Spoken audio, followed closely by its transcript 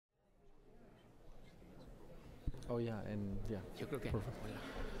Oh yeah, and yeah. Perfect.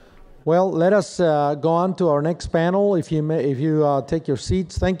 Well, let us go on to our next panel. If you take your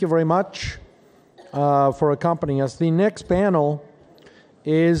seats, thank you very much for accompanying us. The next panel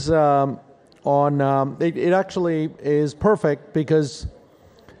is it actually is perfect because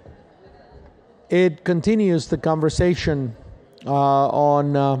it continues the conversation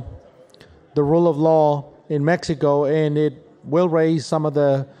on the rule of law in Mexico, and it will raise some of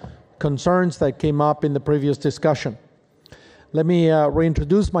the concerns that came up in the previous discussion. Let me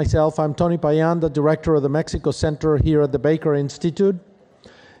reintroduce myself. I'm Tony Payan, the director of the Mexico Center here at the Baker Institute.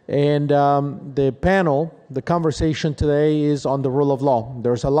 And the panel, the conversation today is on the rule of law.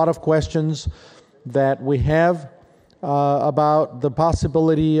 There's a lot of questions that we have about the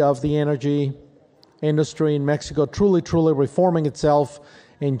possibility of the energy industry in Mexico truly reforming itself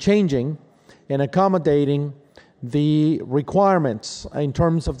and changing and accommodating the requirements in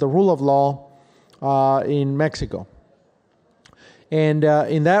terms of the rule of law in Mexico. And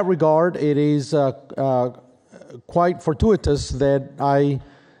in that regard, it is quite fortuitous that I,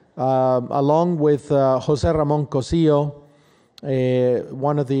 along with Jose Ramon Cosío,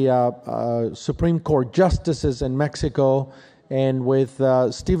 one of the Supreme Court justices in Mexico, and with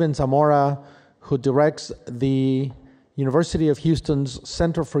Steven Zamora, who directs the University of Houston's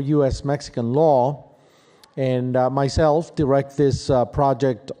Center for U.S.-Mexican Law, and myself direct this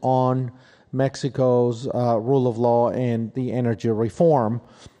project on Mexico's rule of law and the energy reform.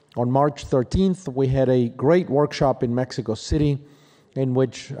 On March 13th, we had a great workshop in Mexico City in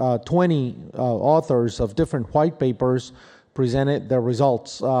which 20 authors of different white papers presented their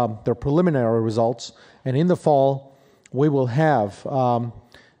results, their preliminary results. And in the fall, we will have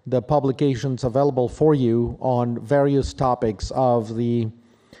the publications available for you on various topics of the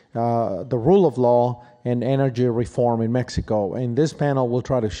rule of law and energy reform in Mexico. In this panel, we'll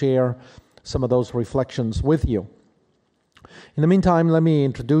try to share some of those reflections with you. In the meantime, let me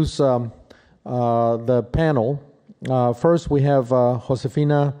introduce the panel. First, we have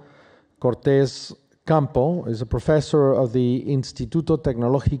Josefina Cortés Campo, is a professor of the Instituto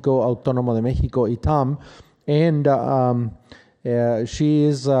Tecnológico Autónomo de México, ITAM, and she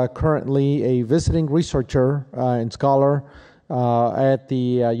is currently a visiting researcher and scholar at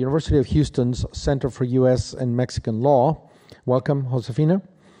the University of Houston's Center for U.S. and Mexican Law. Welcome, Josefina.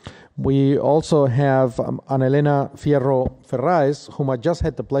 We also have Ana Elena Fierro Ferraez, whom I just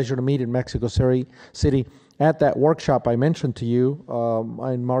had the pleasure to meet in Mexico City at that workshop I mentioned to you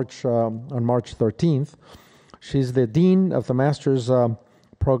on March 13th. She's the Dean of the Master's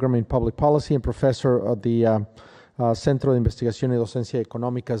Program in Public Policy and professor of the Centro de Investigación y Docencia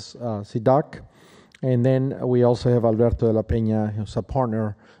Económicas, CIDAC. And then we also have Alberto de la Peña, who's a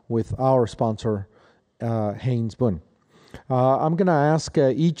partner with our sponsor, Haynes Boone. I'm going to ask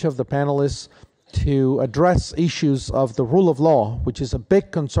each of the panelists to address issues of the rule of law, which is a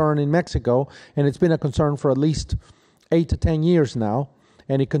big concern in Mexico, and it's been a concern for at least 8 to 10 years now,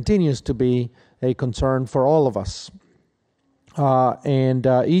 and it continues to be a concern for all of us. And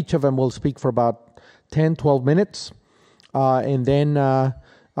each of them will speak for about 10, 12 minutes, and then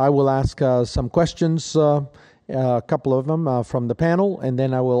I will ask some questions, a couple of them from the panel, and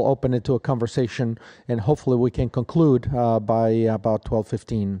then I will open it to a conversation, and hopefully we can conclude by about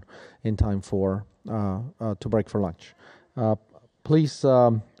 12:15 in time for to break for lunch. Please,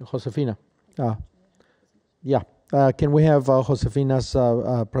 Josefina. Can we have Josefina's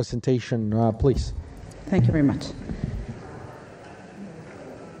presentation, please? Thank you very much.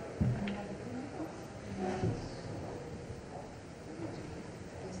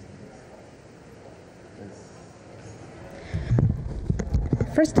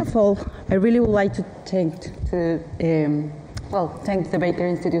 First of all, I really would like to thank the Baker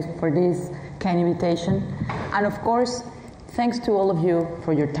Institute for this kind invitation, and of course, thanks to all of you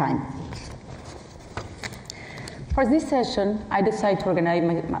for your time. For this session, I decided to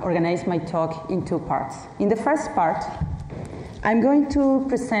organize my talk in 2 parts. In the first part, I'm going to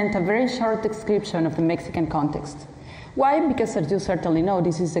present a very short description of the Mexican context. Why? Because as you certainly know,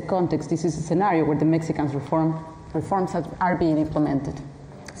 this is the context, this is a scenario where the Mexican reforms are being implemented.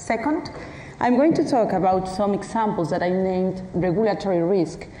 Second, I'm going to talk about some examples that I named regulatory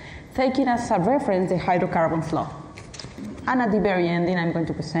risk, taking as a reference the hydrocarbons law. And at the very ending, I'm going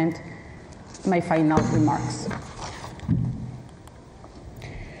to present my final remarks.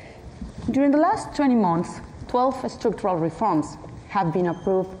 During the last 20 months, 12 structural reforms have been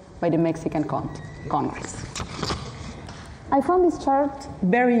approved by the Mexican Congress. I found this chart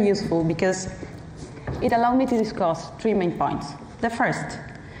very useful because it allowed me to discuss 3 main points. The first,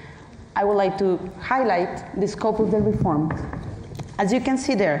 I would like to highlight the scope of the reform. As you can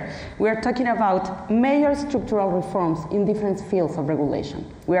see there, we are talking about major structural reforms in different fields of regulation.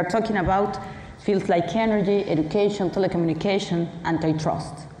 We are talking about fields like energy, education, telecommunication,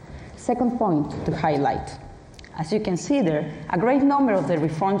 antitrust. Second point to highlight. As you can see there, a great number of the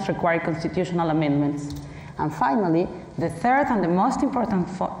reforms require constitutional amendments. And finally, the third and the most important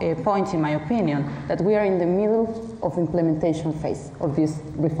point, in my opinion, that we are in the middle of implementation phase of these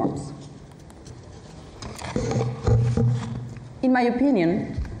reforms. In my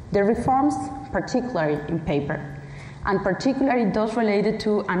opinion, the reforms, particularly in paper, and particularly those related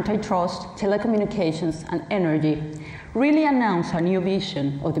to antitrust, telecommunications, and energy, really announce a new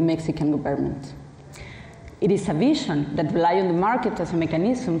vision of the Mexican government. It is a vision that relies on the market as a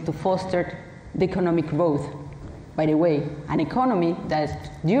mechanism to foster the economic growth. By the way, an economy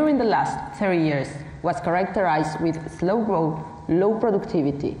that during the last 30 years was characterized with slow growth, low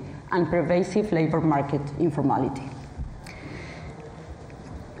productivity, and pervasive labor market informality.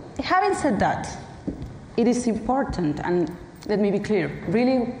 Having said that, it is important, and let me be clear,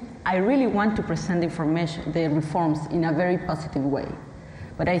 I really want to present the reforms in a very positive way.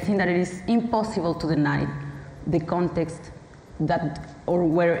 But I think that it is impossible to deny the context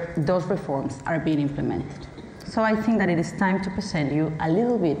where those reforms are being implemented. So I think that it is time to present you a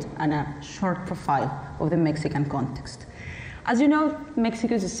little bit and a short profile of the Mexican context. As you know,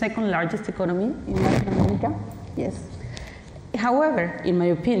 Mexico is the second largest economy in Latin America. Yes. However, in my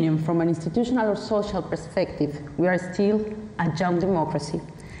opinion, from an institutional or social perspective, we are still a young democracy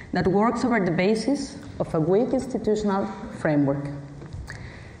that works over the basis of a weak institutional framework.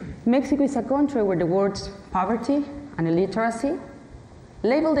 Mexico is a country where the words poverty and illiteracy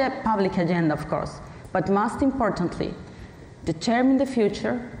label the public agenda, of course, but most importantly, determine the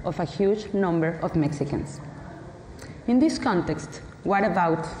future of a huge number of Mexicans. In this context, what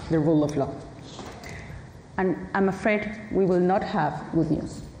about the rule of law? And I'm afraid we will not have good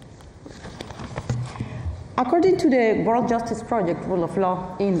news. According to the World Justice Project Rule of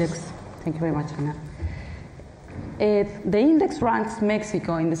Law Index, thank you very much, Anna, the index ranks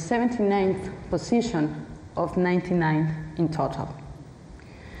Mexico in the 79th position of 99 in total.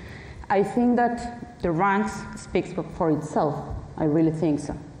 I think that the ranks speaks for itself. I really think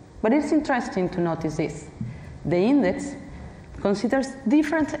so. But it's interesting to notice this. The index considers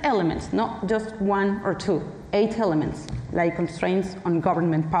different elements, not just one or two, 8 elements, like constraints on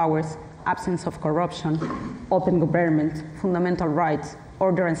government powers, absence of corruption, open government, fundamental rights,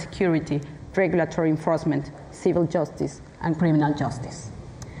 order and security, regulatory enforcement, civil justice, and criminal justice.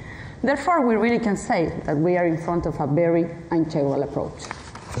 Therefore, we really can say that we are in front of a very integral approach.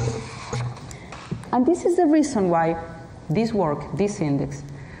 And this is the reason why this work, this index,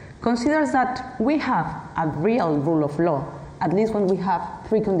 considers that we have a real rule of law, at least when we have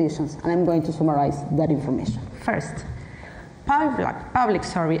 3 conditions, and I'm going to summarize that information. First, public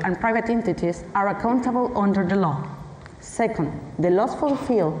and private entities are accountable under the law. Second, the laws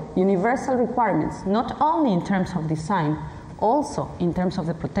fulfill universal requirements, not only in terms of design, also in terms of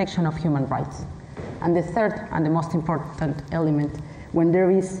the protection of human rights. And the third and the most important element, when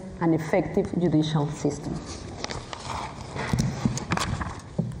there is an effective judicial system.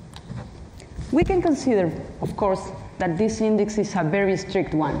 We can consider, of course, that this index is a very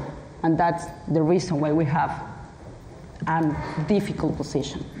strict one, and that's the reason why we have a difficult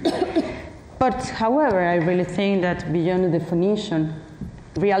position. But however, I really think that beyond the definition,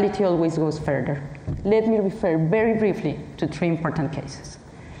 reality always goes further. Let me refer very briefly to 3 important cases.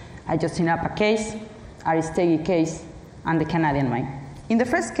 Ayotzinapa case, Aristegui case, and the Canadian mine. In the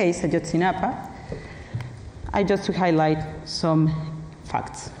first case, Ayotzinapa, I just to highlight some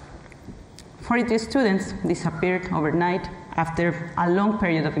facts. 42 students disappeared overnight after a long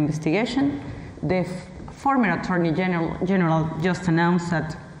period of investigation. The former Attorney General just announced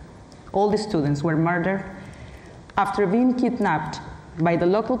that all the students were murdered after being kidnapped by the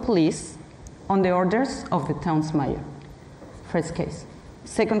local police on the orders of the town's mayor. First case.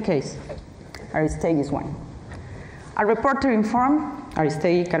 Second case, Aristegui's one. A reporter informed,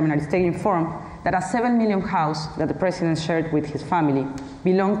 Carmen Aristegui informed, that a 7 million house that the president shared with his family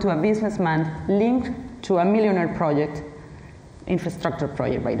belonged to a businessman linked to a millionaire project, infrastructure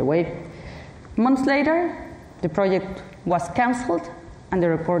project, by the way. Months later, the project was canceled and the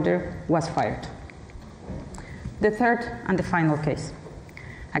reporter was fired. The third and the final case,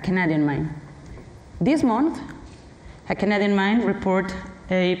 a Canadian mine. This month, a Canadian mine reported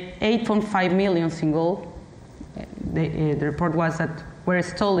 8.5 million in gold. The report was that were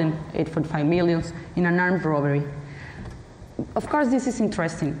stolen 8.5 million in an armed robbery. Of course, this is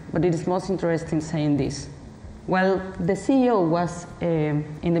interesting, but it is most interesting saying this. While the CEO was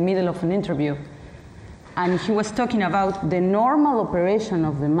in the middle of an interview, and he was talking about the normal operation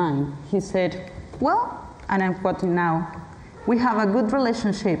of the mine. He said, well, and I'm quoting now, we have a good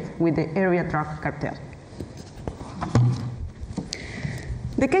relationship with the area drug cartel.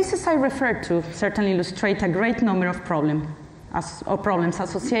 The cases I referred to certainly illustrate a great number of problems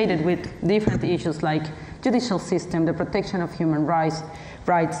associated with different issues like judicial system, the protection of human rights,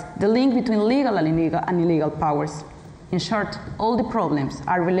 the link between legal and illegal powers. In short, all the problems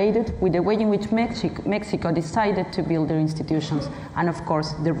are related with the way in which Mexico decided to build their institutions and, of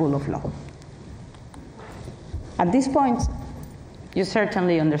course, the rule of law. At this point, you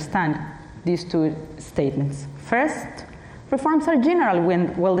certainly understand these two statements. First, reforms are generally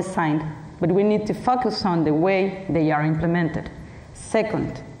well designed, but we need to focus on the way they are implemented.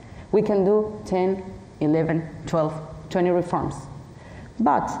 Second, we can do 10, 11, 12, 20 reforms.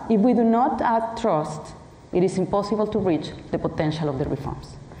 But if we do not add trust, it is impossible to reach the potential of the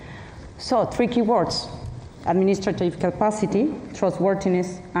reforms. So, three key words: administrative capacity,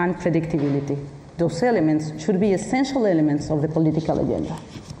 trustworthiness, and predictability. Those elements should be essential elements of the political agenda.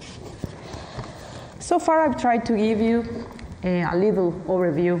 So far, I've tried to give you a little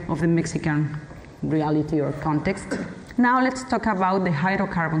overview of the Mexican reality or context. Now let's talk about the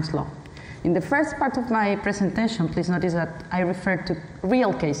hydrocarbons law. In the first part of my presentation, please notice that I referred to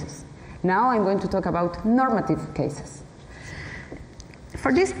real cases. Now I'm going to talk about normative cases.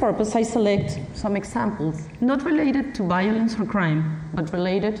 For this purpose, I select some examples not related to violence or crime, but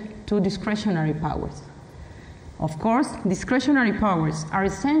related to discretionary powers. Of course, discretionary powers are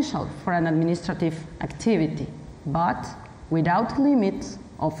essential for an administrative activity, but without limits,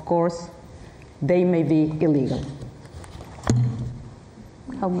 of course, they may be illegal.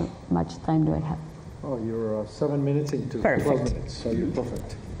 How much time do I have? Oh, you're 7 minutes into Perfect. 12 minutes, so you're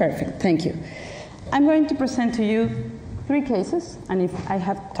perfect. Perfect, thank you. I'm going to present to you three cases, and if I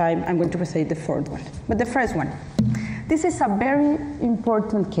have time, I'm going to present the fourth one. But the first one, this is a very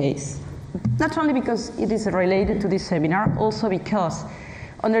important case, not only because it is related to this seminar, also because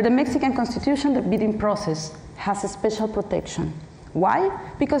under the Mexican Constitution, the bidding process has a special protection. Why?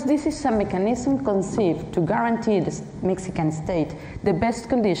 Because this is a mechanism conceived to guarantee the Mexican state the best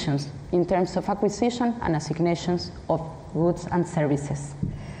conditions in terms of acquisition and assignations of goods and services.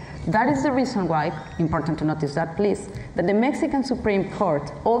 That is the reason why, important to notice that please, that the Mexican Supreme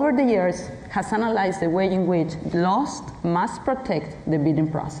Court over the years has analyzed the way in which laws must protect the bidding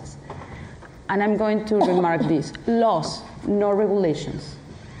process. And I'm going to remark this: laws, no regulations.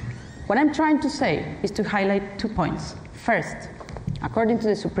 What I'm trying to say is to highlight 2 points. First, according to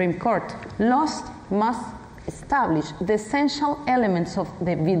the Supreme Court, laws must establish the essential elements of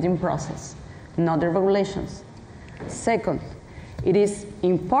the bidding process, not the regulations. Second, it is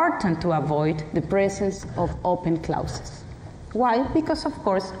important to avoid the presence of open clauses. Why? Because, of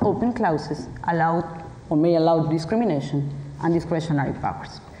course, open clauses allow or may allow discrimination and discretionary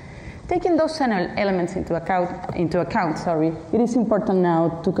powers. Taking those elements into account, it is important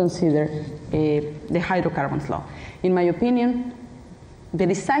now to consider the hydrocarbons law. In my opinion, the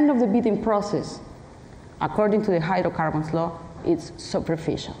design of the bidding process, according to the hydrocarbons law, is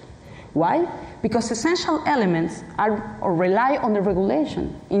superficial. Why? Because essential elements are or rely on the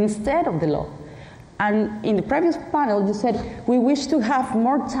regulation instead of the law. And in the previous panel, you said we wish to have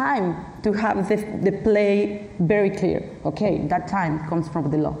more time to have the play very clear. Okay, that time comes from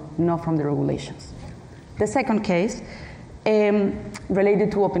the law, not from the regulations. The second case,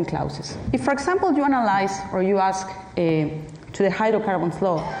 related to open clauses. If, for example, you analyze or you ask to the hydrocarbons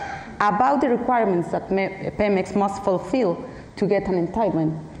law about the requirements that Pemex must fulfill to get an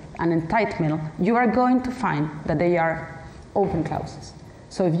entitlement, you are going to find that they are open clauses.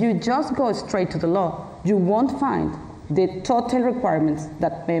 So if you just go straight to the law, you won't find the total requirements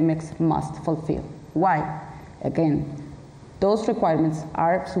that Pemex must fulfill. Why? Again, those requirements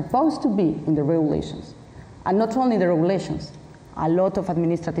are supposed to be in the regulations. And not only the regulations, a lot of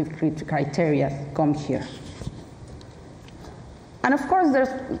administrative criteria come here. And of course,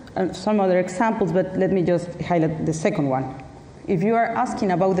 there's some other examples, but let me just highlight the second one. If you are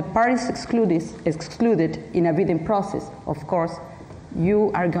asking about the parties excluded in a bidding process, of course,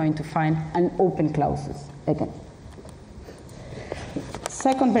 you are going to find an open clauses again.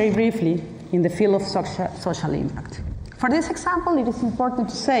 Second, very briefly, in the field of social impact. For this example, it is important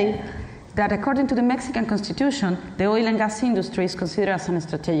to say that according to the Mexican Constitution, the oil and gas industry is considered as a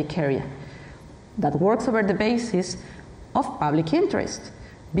strategic area that works over the basis of public interest.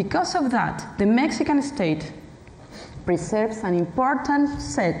 Because of that, the Mexican state preserves an important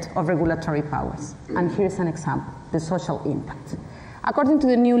set of regulatory powers. And here's an example, the social impact. According to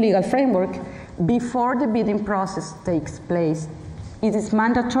the new legal framework, before the bidding process takes place, it is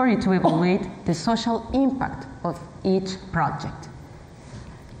mandatory to evaluate the social impact of each project.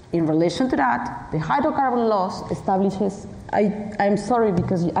 In relation to that, the hydrocarbon laws establishes, I'm sorry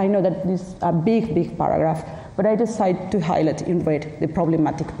because I know that this is a big, big paragraph, but I decided to highlight in red the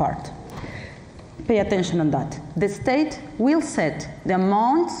problematic part. Pay attention on that. The state will set the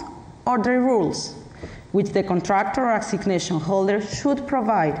amounts or the rules which the contractor or assignation holder should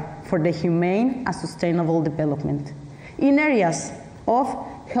provide for the humane and sustainable development in areas of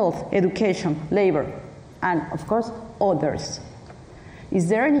health, education, labor, and of course, others. Is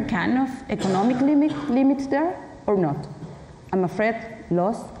there any kind of economic limit there or not? I'm afraid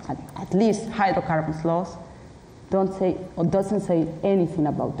laws, at least hydrocarbons laws, doesn't say anything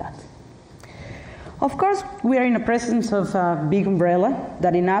about that. Of course, we are in the presence of a big umbrella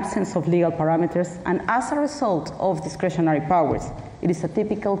that in absence of legal parameters and as a result of discretionary powers, it is a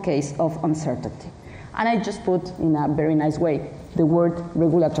typical case of uncertainty. And I just put in a very nice way the word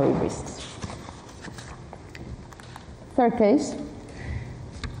regulatory risks. Third case,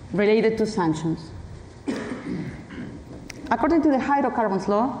 related to sanctions. According to the hydrocarbons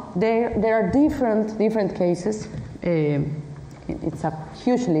law, there are different cases. It's a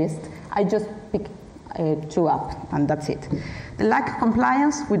huge list. I just pick two up, and that's it. The lack of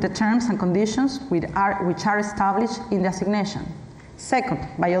compliance with the terms and conditions which are established in the assignation. Second,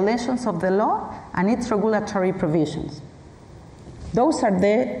 violations of the law and its regulatory provisions. Those are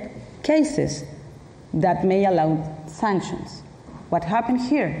the cases that may allow sanctions. What happened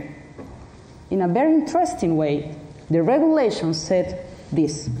here? In a very interesting way, the regulation said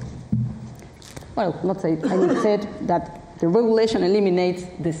this. Well, not said, I mean said that the regulation eliminates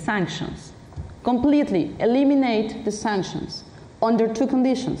the sanctions. Completely eliminate the sanctions under two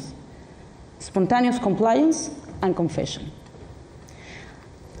conditions: spontaneous compliance and confession.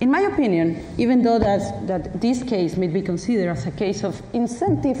 In my opinion, even though that this case may be considered as a case of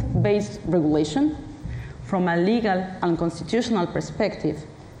incentive-based regulation, from a legal and constitutional perspective,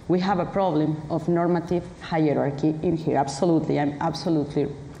 we have a problem of normative hierarchy in here. Absolutely, I'm absolutely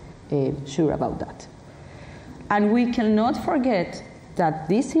sure about that. And we cannot forget that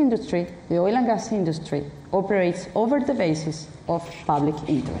this industry, the oil and gas industry, operates over the basis of public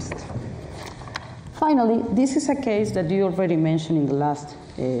interest. Finally, this is a case that you already mentioned in the last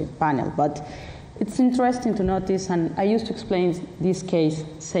panel, but it's interesting to notice, and I used to explain this case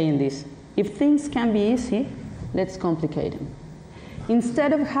saying this: if things can be easy, let's complicate them.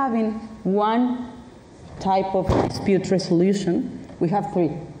 Instead of having one type of dispute resolution, we have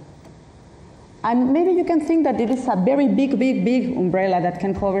three. And maybe you can think that it is a very big umbrella that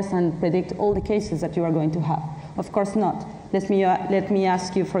can cover and predict all the cases that you are going to have. Of course not. Let me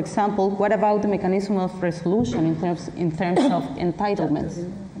ask you, for example, what about the mechanism of resolution in terms of entitlements?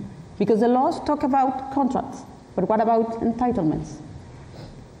 Because the laws talk about contracts, but what about entitlements?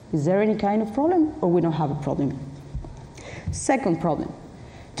 Is there any kind of problem, or we don't have a problem? Second problem,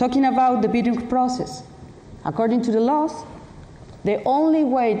 talking about the bidding process. According to the laws, the only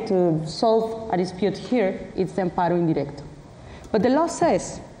way to solve a dispute here is the amparo indirecto. But the law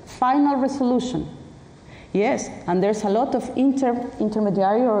says final resolution. Yes, and there's a lot of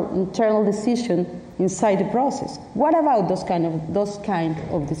intermediary or internal decision inside the process. What about those kind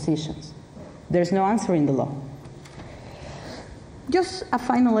of decisions? There's no answer in the law. Just a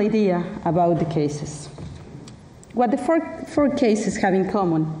final idea about the cases. What the four cases have in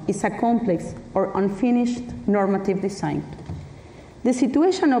common is a complex or unfinished normative design. The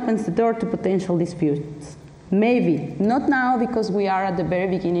situation opens the door to potential disputes. Maybe, not now because we are at the very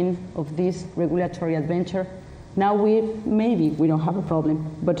beginning of this regulatory adventure. Now maybe we don't have a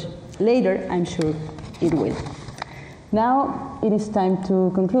problem, but later I'm sure it will. Now it is time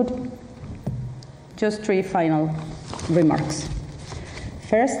to conclude. Just three final remarks.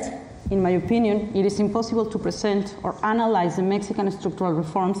 First, in my opinion, it is impossible to present or analyze the Mexican structural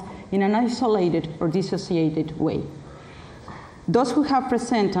reforms in an isolated or dissociated way. Those who have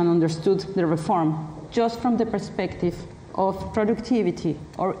presented and understood the reform just from the perspective of productivity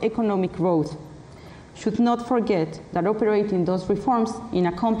or economic growth should not forget that operating those reforms in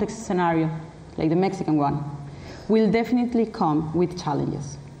a complex scenario like the Mexican one will definitely come with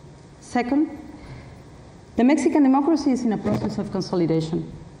challenges. Second, the Mexican democracy is in a process of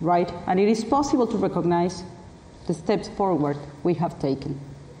consolidation, right? And it is possible to recognize the steps forward we have taken.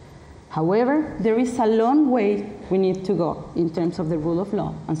 However, there is a long way we need to go in terms of the rule of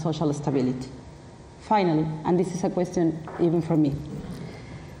law and social stability. Finally, and this is a question even for me,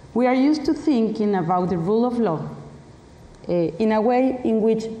 we are used to thinking about the rule of law in a way in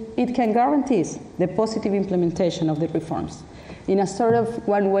which it can guarantee the positive implementation of the reforms in a sort of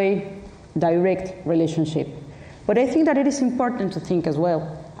one-way direct relationship. But I think that it is important to think as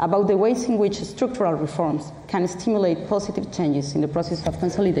well about the ways in which structural reforms can stimulate positive changes in the process of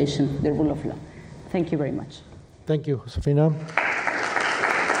consolidation, the rule of law. Thank you very much. Thank you, Josefina.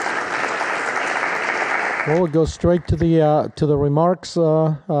 Well, we'll go straight to the remarks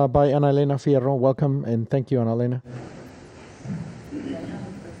by Ana Elena Fierro. Welcome and thank you, Ana Elena.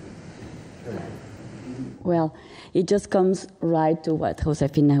 Well, it just comes right to what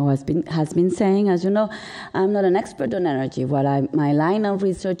Josefina has been saying. As you know, I'm not an expert on energy. My line of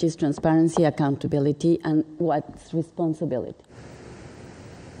research is transparency, accountability, and what's responsibility.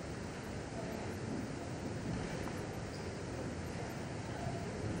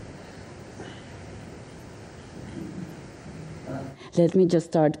 Let me just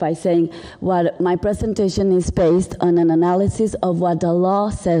start by saying what my presentation is based on an analysis of what the law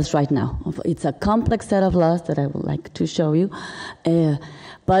says right now. It's a complex set of laws that I would like to show you.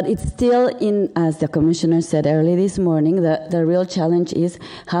 But it's still in, as the commissioner said early this morning, the real challenge is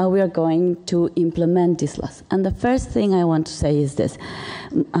how we are going to implement these laws. And the first thing I want to say is this.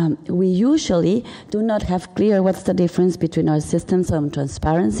 We usually do not have clear what's the difference between our systems of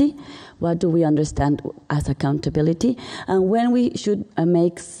transparency, what do we understand as accountability, and when we should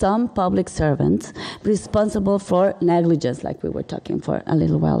make some public servants responsible for negligence, like we were talking for a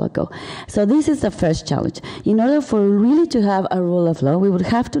little while ago. So this is the first challenge. In order for really to have a rule of law, we would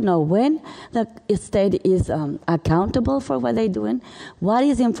have to know when the state is accountable for what they're doing, what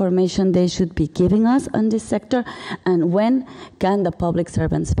is information they should be giving us on this sector, and when can the public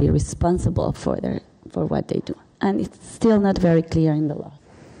servants be responsible for what they do. And it's still not very clear in the law.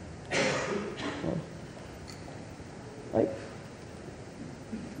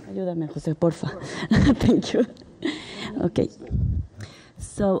 Ayúdame, José, porfa. Thank you. Okay.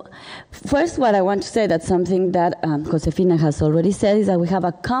 So first what I want to say, that's something that Josefina has already said, is that we have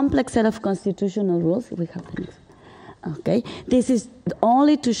a complex set of constitutional rules. We have the next. Okay. This is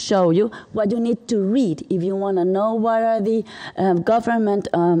only to show you what you need to read if you want to know what are the government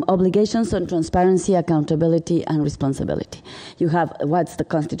obligations on transparency, accountability, and responsibility. You have what the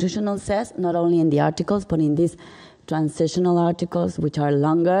Constitution says, not only in the articles, but in these transitional articles, which are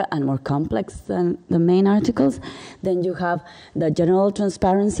longer and more complex than the main articles. Then you have the General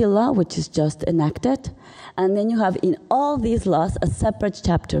Transparency Law, which is just enacted. And then you have in all these laws a separate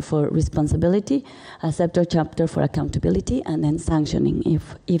chapter for responsibility, a separate chapter for accountability, and then sanctioning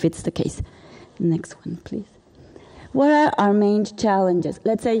if it's the case. Next one, please. What are our main challenges?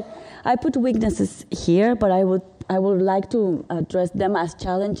 Let's say I put weaknesses here, but I would like to address them as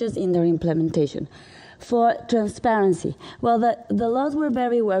challenges in their implementation. For transparency, well, the laws were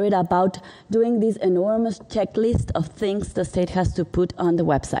very worried about doing this enormous checklist of things the state has to put on the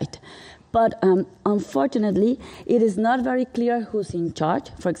website. But unfortunately, it is not very clear who's in charge.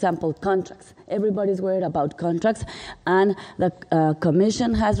 For example, contracts. Everybody's worried about contracts, and the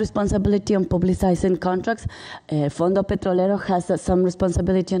Commission has responsibility on publicizing contracts. Fondo Petrolero has some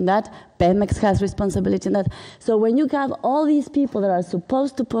responsibility on that. Pemex has responsibility on that. So when you have all these people that are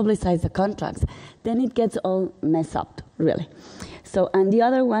supposed to publicize the contracts, then it gets all messed up, really. So, and the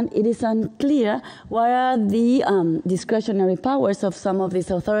other one, it is unclear what are the discretionary powers of some of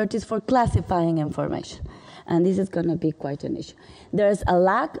these authorities for classifying information. And this is going to be quite an issue. There's a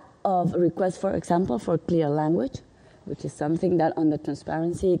lack of requests, for example, for clear language, which is something that on the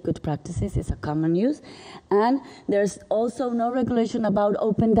transparency good practices is a common use. And there's also no regulation about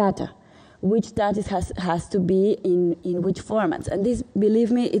open data, which data has to be in which formats. And this, believe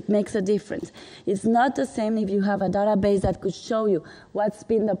me, it makes a difference. It's not the same if you have a database that could show you what's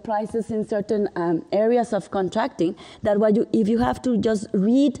been the prices in certain areas of contracting, that if you have to just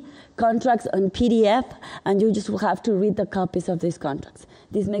read contracts on PDF and you just will have to read the copies of these contracts.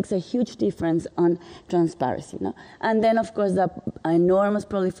 This makes a huge difference on transparency. No? And then, of course, the enormous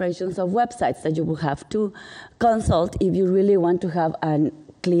proliferations of websites that you will have to consult if you really want to have a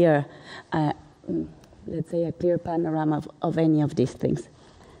clear, let's say a clear panorama of any of these things.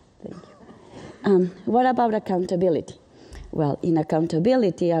 Thank you. What about accountability? Well, in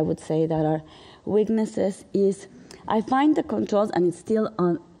accountability, I would say that our weaknesses is, I find the controls, and it's still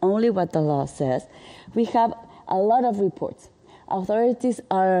on only what the law says, we have a lot of reports. Authorities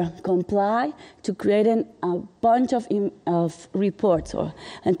comply to creating a bunch of reports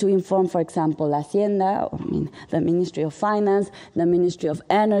and to inform, for example, Hacienda, the Ministry of Finance, the Ministry of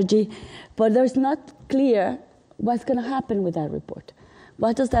Energy, but there's not clear what's going to happen with that report.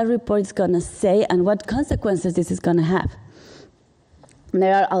 What does that report is going to say and what consequences this is going to have?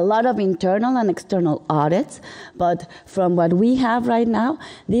 There are a lot of internal and external audits, but from what we have right now,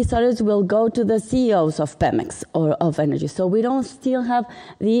 these audits will go to the CEOs of Pemex or of energy. So we don't still have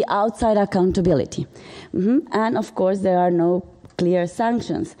the outside accountability. And of course, there are no clear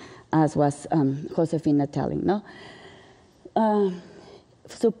sanctions, as was Josefina telling, no?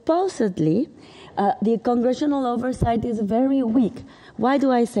 Supposedly, the congressional oversight is very weak. Why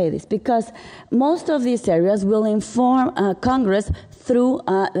do I say this? Because most of these areas will inform Congress through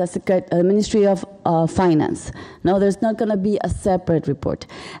the Ministry of Finance. No, there's not going to be a separate report.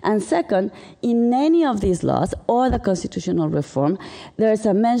 And second, in any of these laws or the constitutional reform, there's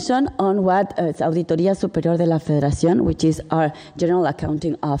a mention on what is Auditoría Superior de la Federación, which is our General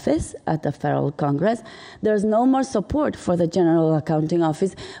Accounting Office at the Federal Congress. There's no more support for the General Accounting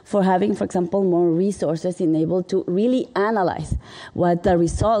Office for having, for example, more resources enabled to really analyze what the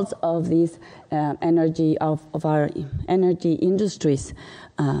results of these energy of our energy industries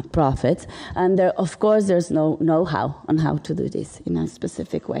profits, and there, of course, there's no know-how on how to do this in a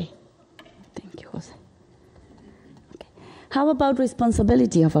specific way. Thank you, Jose. Okay. How about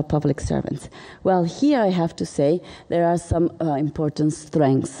responsibility of our public servants? Well, here I have to say there are some important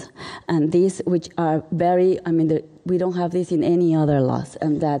strengths, and these which are very, we don't have this in any other laws,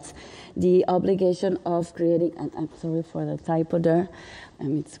 and that's the obligation of creating, and I'm sorry for the typo there,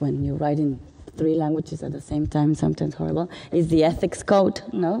 it's when you write in 3 languages at the same time, sometimes horrible, is the ethics code,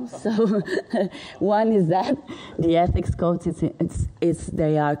 no? So one is that, the ethics codes,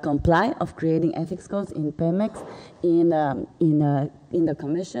 they are comply of creating ethics codes in Pemex, in the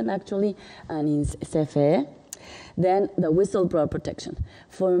commission actually, and in CFE. Then the whistleblower protection.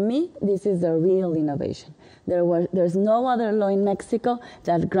 For me, this is the real innovation. There's no other law in Mexico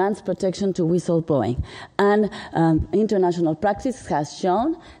that grants protection to whistleblowing. And international practice has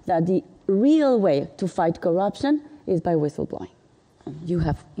shown that the real way to fight corruption is by whistleblowing. You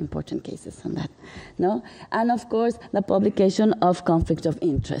have important cases on that, no? And of course, the publication of conflict of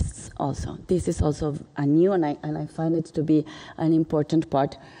interests also. This is also a new, and I find it to be an important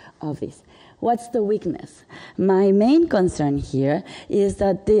part of this. What's the weakness? My main concern here is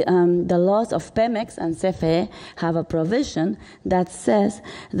that the laws of Pemex and CFE have a provision that says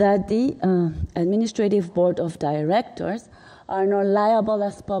that the Administrative Board of Directors are not liable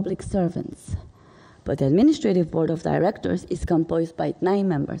as public servants. But the Administrative Board of Directors is composed by 9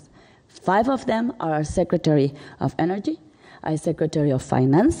 members. 5 of them are our Secretary of Energy, our Secretary of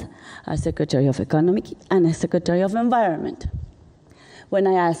Finance, our Secretary of Economy, and a Secretary of Environment. When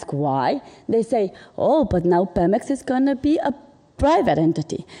I ask why, they say, oh, but now Pemex is going to be a private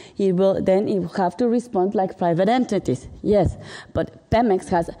entity. It will have to respond like private entities. Yes, but Pemex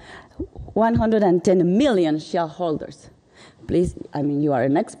has 110 million shareholders. Please, you are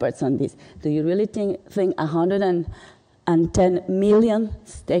an expert on this. Do you really think 110 million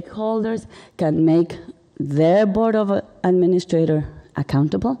stakeholders can make their board of administrator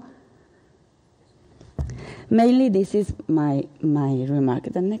accountable? Mainly, this is my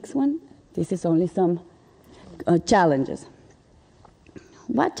remark. The next one, this is only some challenges.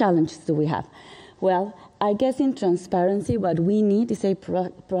 What challenges do we have? Well, I guess in transparency, what we need is a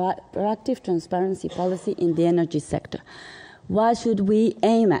proactive transparency policy in the energy sector. What should we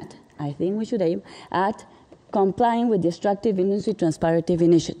aim at? I think we should aim at complying with the Extractive Industry Transparency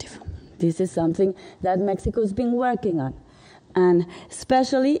Initiative. This is something that Mexico's been working on. And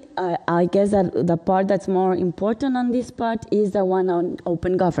especially, I guess that the part that's more important on this part is the one on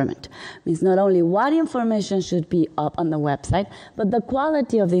open government. It means not only what information should be up on the website, but the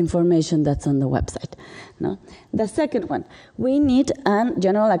quality of the information that's on the website. No? The second one, we need a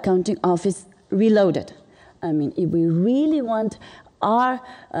General Accounting Office reloaded. If we really want our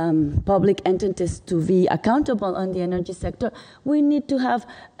public entities to be accountable on the energy sector, we need to have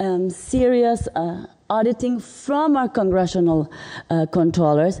serious auditing from our congressional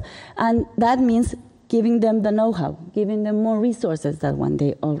controllers, and that means giving them the know-how, giving them more resources than one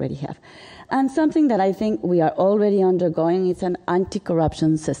they already have. And something that I think we are already undergoing is an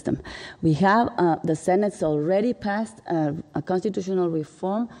anti-corruption system. We have, the Senate's already passed a constitutional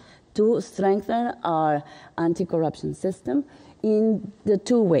reform to strengthen our anti-corruption system in the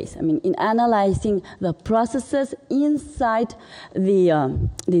 2 ways. In analyzing the processes inside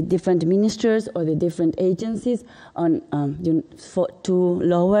the different ministers or the different agencies on to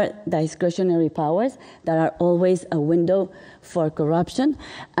lower the discretionary powers that are always a window for corruption.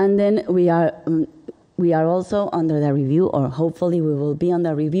 And then we are also under the review, or hopefully we will be on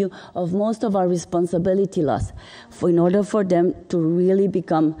the review of most of our responsibility laws in order for them to really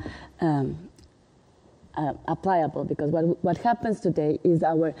become applicable, because what happens today is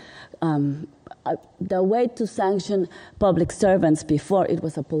the way to sanction public servants before, it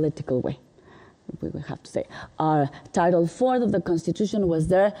was a political way, we will have to say. Our Title IV of the Constitution was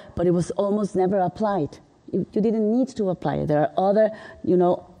there, but it was almost never applied. You didn't need to apply it. There are other,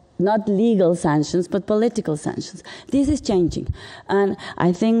 not legal sanctions, but political sanctions. This is changing. And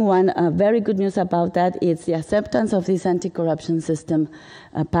I think one very good news about that is the acceptance of this anti-corruption system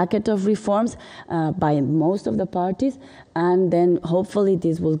packet of reforms by most of the parties, and then hopefully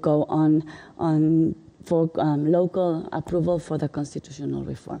this will go on for local approval for the constitutional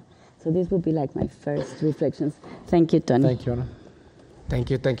reform. So this would be like my first reflections. Thank you, Tony. Thank you, Ana. Thank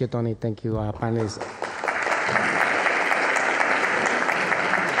you, Tony. Thank you, panelists.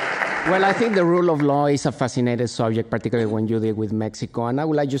 Well, I think the rule of law is a fascinating subject, particularly when you deal with Mexico. And I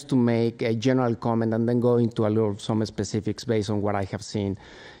would like just to make a general comment and then go into some specifics based on what I have seen,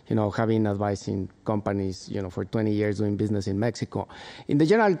 having advising companies, for 20 years doing business in Mexico. In the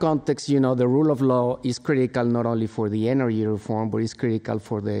general context, the rule of law is critical not only for the energy reform, but it's critical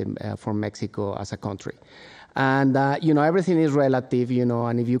for Mexico as a country. And, everything is relative,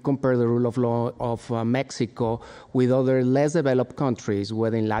 and if you compare the rule of law of Mexico with other less developed countries,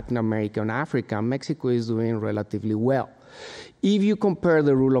 whether in Latin America and Africa, Mexico is doing relatively well. If you compare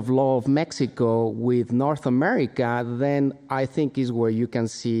the rule of law of Mexico with North America, then I think is where you can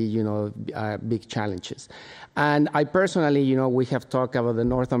see, big challenges. And I personally, we have talked about the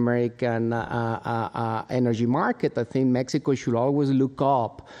North American energy market. I think Mexico should always look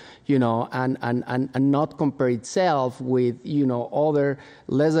up, and not compare itself with, other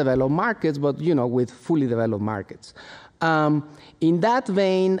less developed markets, but, with fully developed markets. In that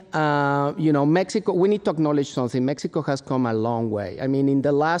vein, Mexico, we need to acknowledge something. Mexico has come a long way. I mean, in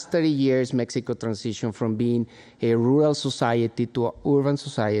the last 30 years, Mexico transitioned from being a rural society to an urban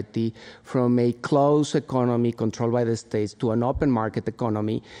society, from a closed economy controlled by the states to an open market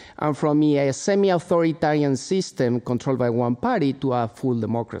economy, and from a semi-authoritarian system controlled by one party to a full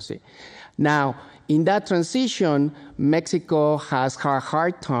democracy. Now, in that transition, Mexico has had a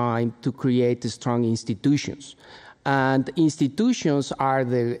hard time to create strong institutions. And institutions are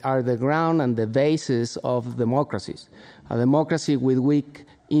the ground and the basis of democracies. A democracy with weak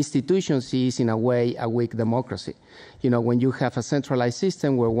institutions is, in a way, a weak democracy. When you have a centralized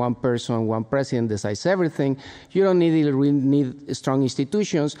system where one person, one president decides everything, you don't need strong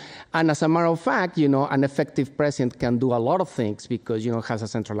institutions. And as a matter of fact, an effective president can do a lot of things because, has a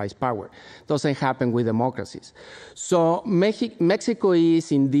centralized power. Doesn't happen with democracies. So Mexico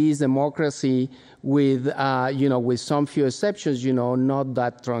is in this democracy with, with some few exceptions, not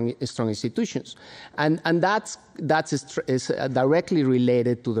that strong institutions. And that's directly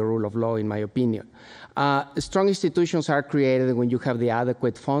related to the rule of law, in my opinion. Strong institutions are created when you have the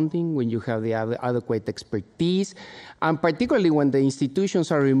adequate funding, when you have the adequate expertise, and particularly when the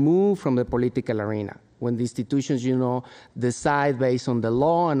institutions are removed from the political arena, when the institutions, decide based on the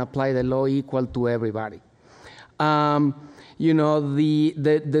law and apply the law equal to everybody. The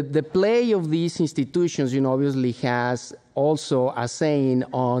play of these institutions, obviously has also a saying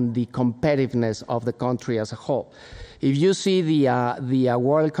on the competitiveness of the country as a whole. If you see the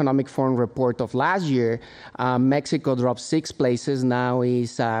World Economic Forum report of last year, Mexico dropped 6 places, now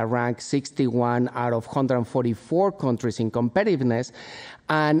is ranked 61 out of 144 countries in competitiveness.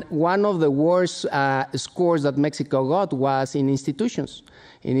 And one of the worst scores that Mexico got was in institutions.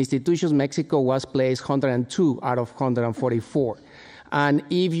 In institutions, Mexico was placed 102 out of 144. And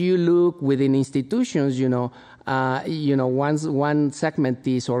if you look within institutions, one segment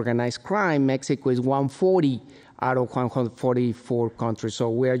is organized crime. Mexico is 140 out of 144 countries. So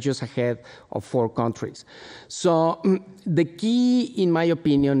we are just ahead of 4 countries. So the key, in my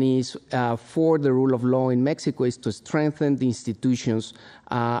opinion, is for the rule of law in Mexico is to strengthen the institutions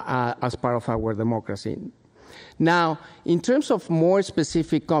as part of our democracy. Now, in terms of more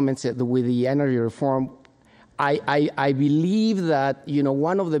specific comments with the energy reform, I believe that,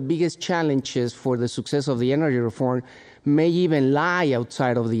 one of the biggest challenges for the success of the energy reform may even lie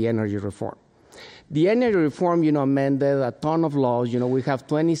outside of the energy reform. The energy reform, amended a ton of laws. We have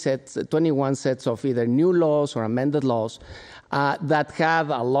 21 sets of either new laws or amended laws that have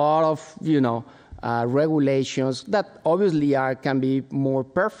a lot of, regulations that obviously can be more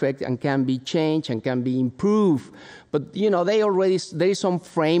perfect and can be changed and can be improved. But there is some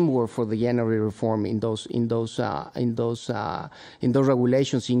framework for the energy reform in those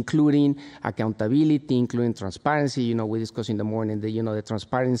regulations, including accountability, including transparency. We discussed in the morning the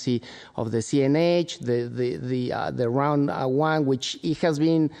transparency of the CNH, the round 1, which it has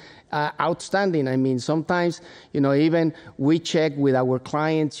been outstanding. I mean, sometimes, even we check with our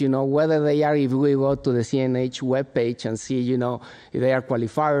clients, whether they are, if you go to the CNH webpage and see, if they are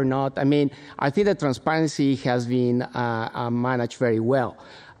qualified or not. I mean, I think the transparency has been managed very well.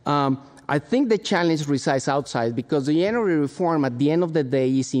 I think the challenge resides outside because the energy reform at the end of the day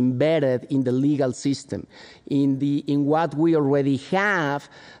is embedded in the legal system, in what we already have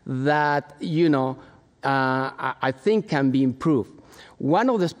that, I think can be improved. One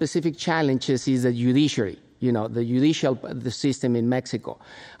of the specific challenges is the judiciary, the system in Mexico.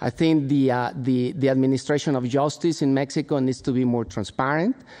 I think the administration of justice in Mexico needs to be more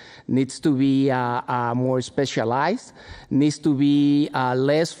transparent, needs to be more specialized, needs to be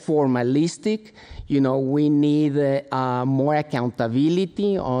less formalistic. We need more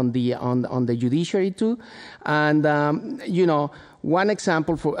accountability on the judiciary too, and one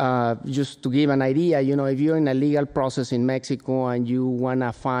example for just to give an idea, if you're in a legal process in Mexico and you want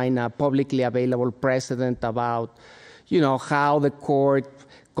to find a publicly available precedent about, how the court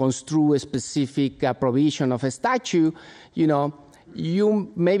construe a specific provision of a statute,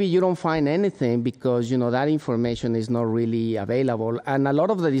 maybe you don't find anything because, that information is not really available. And a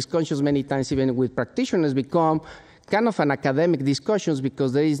lot of the discussions many times, even with practitioners, become kind of an academic discussions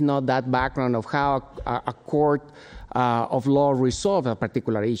because there is not that background of how a court of law resolve a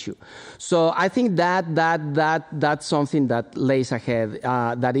particular issue. So I think that's something that lays ahead,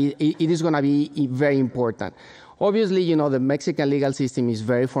 that it is going to be very important. Obviously, the Mexican legal system is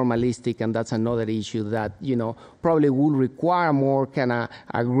very formalistic, and that's another issue that, probably will require more kind of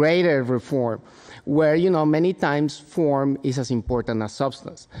a greater reform, where, many times form is as important as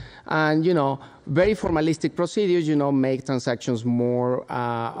substance. And, very formalistic procedures, make transactions more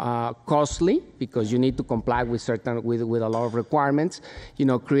costly because you need to comply with with a lot of requirements,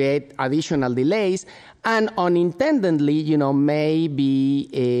 create additional delays, and unintendedly, may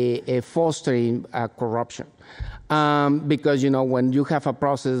be fostering corruption. Because, when you have a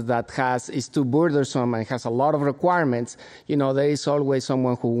process that is too burdensome and has a lot of requirements, there is always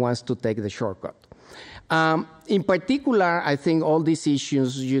someone who wants to take the shortcut. In particular, I think all these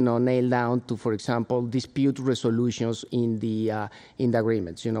issues, nail down to, for example, dispute resolutions in the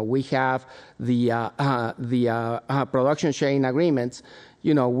agreements. We have the production sharing agreements.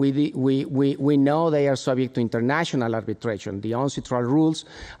 We know they are subject to international arbitration, the UNCITRAL rules.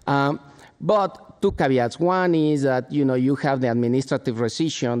 But two caveats. One is that you have the administrative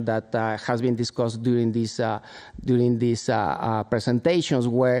rescission that has been discussed during these presentations,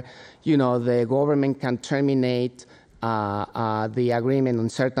 where the government can terminate the agreement in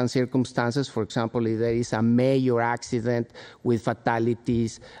certain circumstances. For example, if there is a major accident with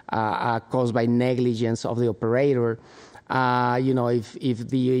fatalities caused by negligence of the operator. If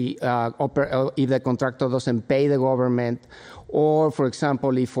the contractor doesn't pay the government, or, for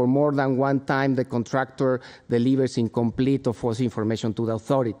example, if for more than one time the contractor delivers incomplete or false information to the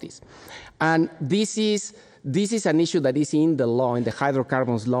authorities. And this is an issue that is in the law, in the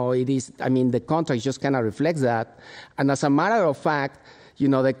hydrocarbons law. It is, the contract just kind of reflects that. And as a matter of fact,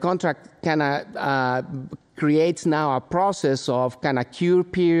 the contract kind of creates now a process of kind of cure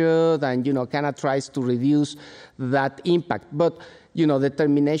period and, kind of tries to reduce that impact. But, the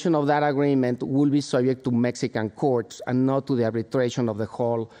termination of that agreement will be subject to Mexican courts and not to the arbitration of the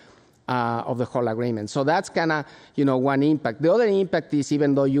whole agreement. So that's kind of, one impact. The other impact is,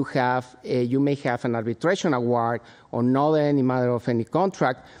 even though you may have an arbitration award or not any matter of any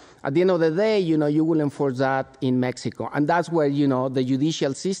contract, at the end of the day, you will enforce that in Mexico. And that's where, the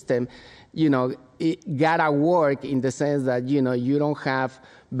judicial system, it gotta work in the sense that, you don't have,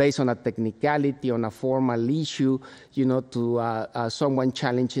 based on a technicality, on a formal issue, to someone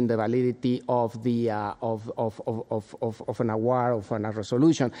challenging the validity of the of an award, of a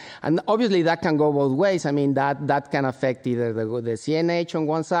resolution. And obviously that can go both ways. That can affect either the CNH on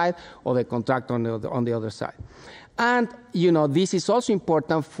one side or the contractor on the other side. And, this is also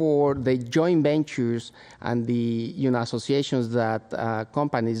important for the joint ventures and the, associations that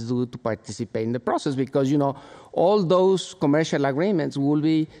companies do to participate in the process, because, all those commercial agreements will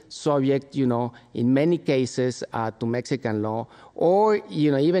be subject, in many cases to Mexican law, or,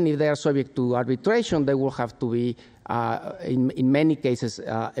 even if they are subject to arbitration, they will have to be, in many cases,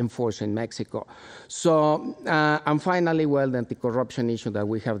 enforced in Mexico. So, and finally, the anti-corruption issue that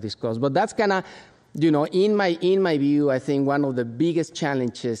we have discussed. But that's kind of, in my view, I think one of the biggest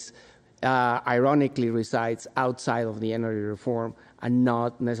challenges, ironically, resides outside of the energy reform and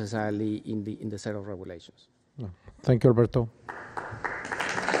not necessarily in the set of regulations. Thank you, Alberto.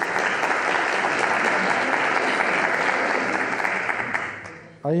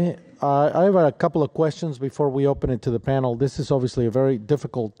 I have a couple of questions before we open it to the panel. This is obviously a very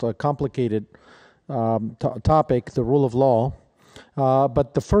difficult, complicated topic, the rule of law.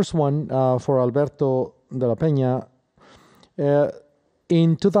 But the first one for Alberto de la Peña,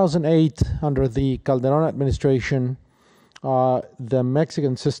 in 2008, under the Calderón administration, the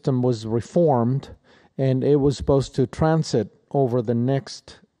Mexican system was reformed, and it was supposed to transit over the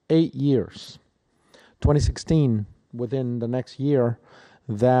next 8 years. 2016, within the next year,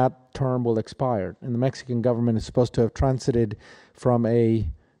 that term will expire. And the Mexican government is supposed to have transited from a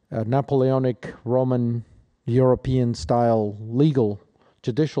Napoleonic Roman European-style legal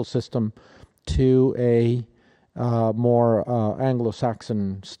judicial system to a more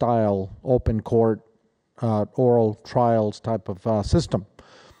Anglo-Saxon style open court oral trials type of system.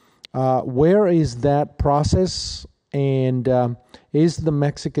 Where is that process, and is the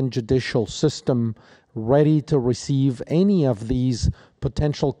Mexican judicial system ready to receive any of these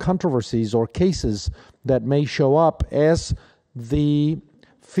potential controversies or cases that may show up as the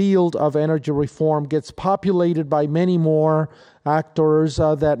field of energy reform gets populated by many more actors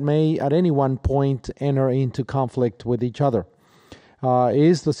that may at any one point enter into conflict with each other?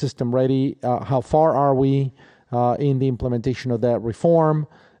 Is the system ready? How far are we in the implementation of that reform?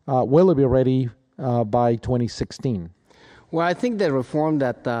 Will it be ready by 2016? Well, I think the reform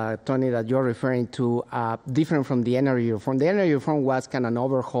that, Tony, that you're referring to, different from the energy reform. The energy reform was kind of an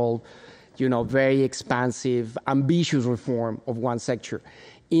overhaul, very expansive, ambitious reform of one sector.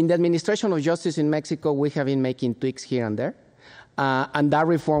 In the administration of justice in Mexico, we have been making tweaks here and there. And that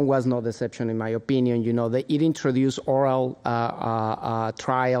reform was no deception, in my opinion. It introduced oral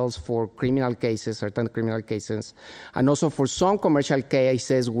trials for criminal cases, certain criminal cases, and also for some commercial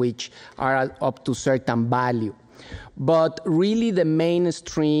cases which are up to certain value. But really the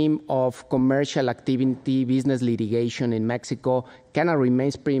mainstream of commercial activity, business litigation in Mexico kind of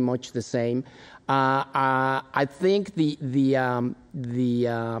remains pretty much the same. I think when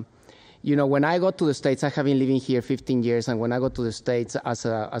I go to the States, I have been living here 15 years, and when I go to the States as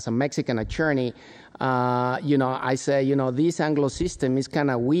a Mexican attorney, I say, this Anglo system is kind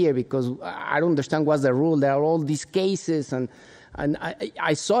of weird because I don't understand what's the rule. There are all these cases, and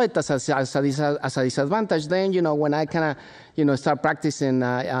I saw it as a disadvantage. Then, when I kind of, start practicing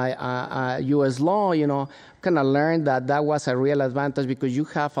U.S. law, kind of learned that was a real advantage because you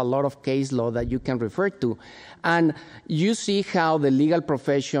have a lot of case law that you can refer to. And you see how the legal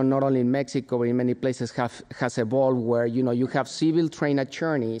profession, not only in Mexico, but in many places, has evolved where, you have civil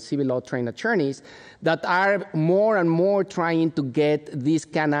law trained attorneys that are more and more trying to get this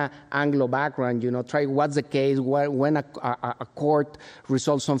kind of Anglo background, try what's the case, when a court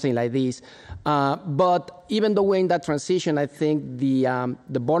resolves something like this. But even though we're in that transition, I think the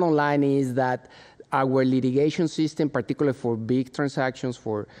bottom line is that our litigation system, particularly for big transactions,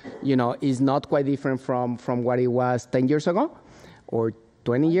 is not quite different from what it was 10 years ago or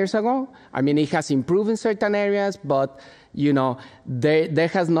 20 years ago. I mean, it has improved in certain areas, but, there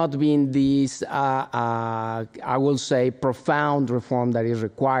has not been this, I will say, profound reform that is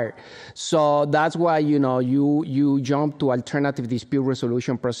required. So that's why, you jump to alternative dispute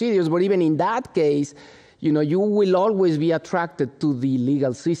resolution procedures. But even in that case, you will always be attracted to the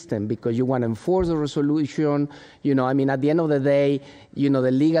legal system because you want to enforce the resolution. At the end of the day, the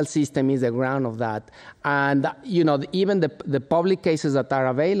legal system is the ground of that. And, even the public cases that are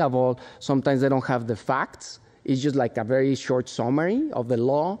available, sometimes they don't have the facts. It's just like a very short summary of the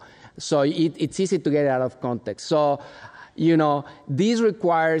law. So it's easy to get out of context. So, this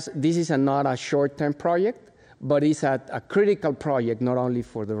is not a short-term project, but it's a critical project, not only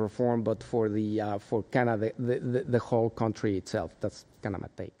for the reform, but for kind of the whole country itself. That's kind of my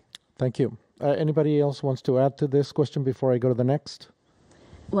take. Thank you. Anybody else wants to add to this question before I go to the next?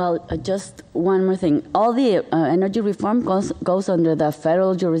 Well, just one more thing. All the energy reform goes under the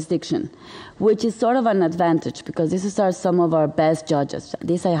federal jurisdiction, which is sort of an advantage because these are some of our best judges.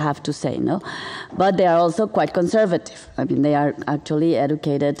 This I have to say, no? But they are also quite conservative. They are actually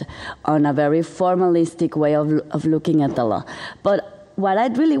educated on a very formalistic way of looking at the law. But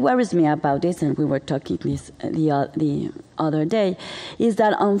what really worries me about this, and we were talking this the other day, is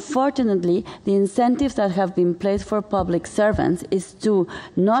that unfortunately the incentives that have been placed for public servants is to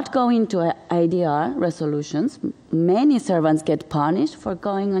not go into IDR resolutions. Many servants get punished for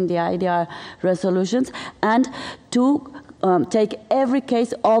going on the IDR resolutions, and to take every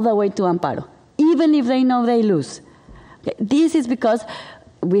case all the way to amparo, even if they know they lose. This is because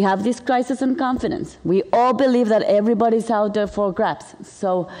we have this crisis in confidence. We all believe that everybody's out there for grabs.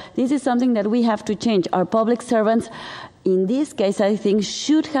 So this is something that we have to change. Our public servants, in this case, I think,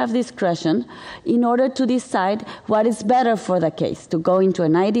 should have discretion in order to decide what is better for the case, to go into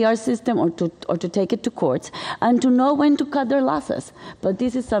an IDR system or to take it to courts, and to know when to cut their losses. But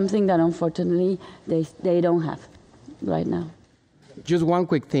this is something that, unfortunately, they don't have right now. Just one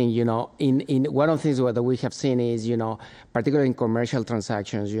quick thing, in one of the things that we have seen is, particularly in commercial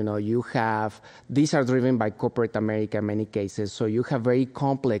transactions, you have, these are driven by corporate America in many cases, so you have very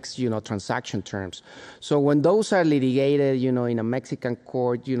complex, transaction terms. So when those are litigated, in a Mexican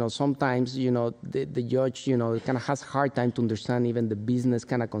court, sometimes, the judge, kind of has a hard time to understand even the business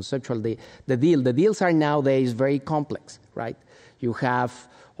kind of conceptual, the deal. The deals are nowadays very complex, right? You have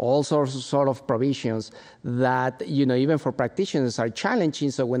all sorts of provisions that, even for practitioners are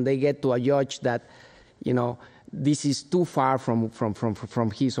challenging. So when they get to a judge that, this is too far from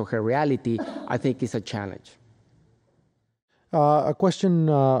his or her reality, I think it's a challenge. A question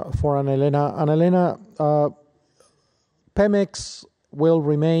for Ana Elena. Ana Elena, Pemex will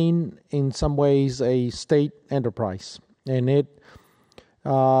remain in some ways a state enterprise, and it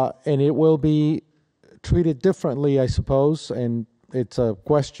will be treated differently, I suppose, and it's a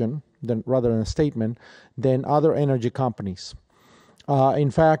question rather than a statement, than other energy companies.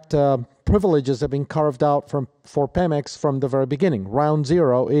 In fact, privileges have been carved out for Pemex from the very beginning. Round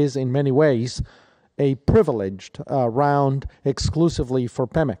zero is in many ways a privileged round exclusively for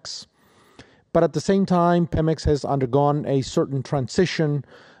Pemex. But at the same time, Pemex has undergone a certain transition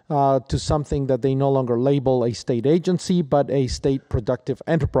to something that they no longer label a state agency, but a state productive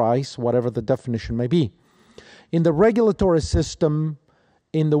enterprise, whatever the definition may be. In the regulatory system,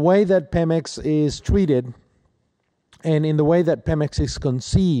 in the way that Pemex is treated, and in the way that Pemex is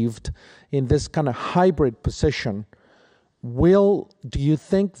conceived in this kind of hybrid position, do you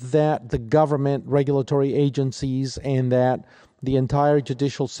think that the government, regulatory agencies, and that the entire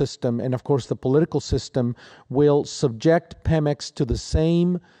judicial system, and of course the political system, will subject Pemex to the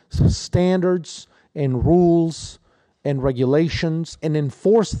same standards and rules and regulations and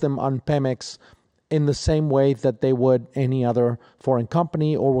enforce them on Pemex in the same way that they would any other foreign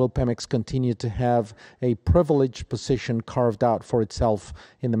company, or will Pemex continue to have a privileged position carved out for itself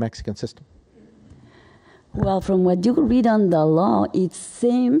in the Mexican system? Well, from what you read on the law, it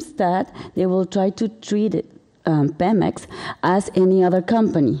seems that they will try to treat it, Pemex as any other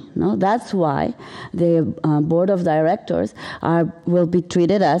company. No, that's why the board of directors will be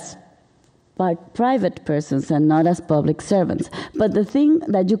treated as by private persons and not as public servants. But the thing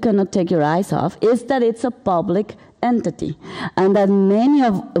that you cannot take your eyes off is that it's a public entity, and that many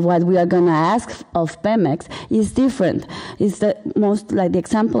of what we are going to ask of Pemex is different. It's the most, like the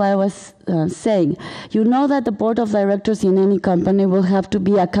example I was saying. You know that the board of directors in any company will have to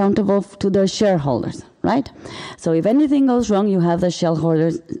be accountable to their shareholders, right? So if anything goes wrong, you have the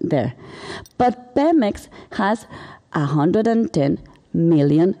shareholders there. But Pemex has 110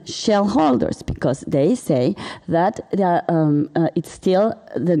 million shareholders, because they say that it's still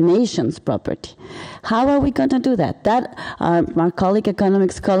the nation's property. How are we going to do that? That our colleague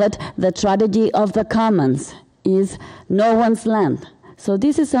economics call it the tragedy of the commons, is no one's land. So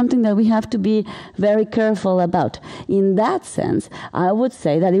this is something that we have to be very careful about. In that sense, I would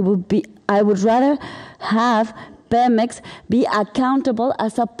say that I would rather have Pemex be accountable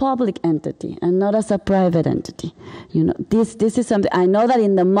as a public entity and not as a private entity. This is something. I know that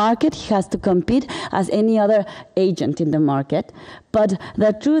in the market he has to compete as any other agent in the market, but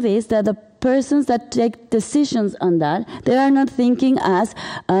the truth is that the persons that take decisions on that, they are not thinking as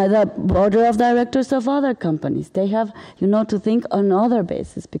the board of directors of other companies. They have, to think on other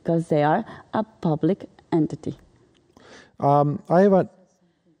basis because they are a public entity. I have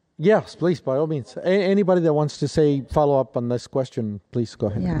Yes, please, by all means. Anybody that wants to follow up on this question, please go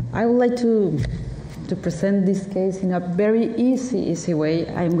ahead. Yeah, I would like to present this case in a very easy way.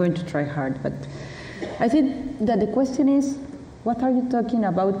 I'm going to try hard, but I think that the question is, what are you talking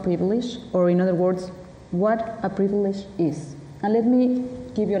about privilege? Or in other words, what a privilege is. And let me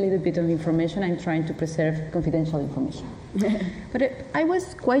give you a little bit of information. I'm trying to preserve confidential information. But I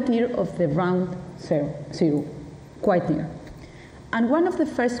was quite near of the round zero, quite near. And one of the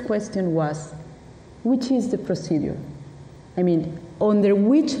first questions was, which is the procedure? I mean, under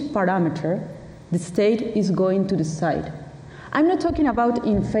which parameter the state is going to decide? I'm not talking about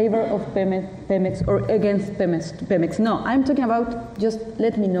in favor of Pemex or against Pemex. No, I'm talking about just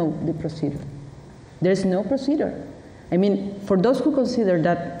let me know the procedure. There's no procedure. I mean, for those who consider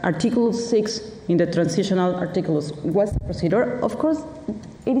that Article 6 in the transitional articles was the procedure, of course,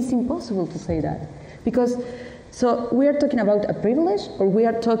 it is impossible to say that. Because, so we are talking about a privilege, or we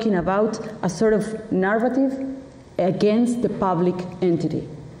are talking about a sort of narrative against the public entity.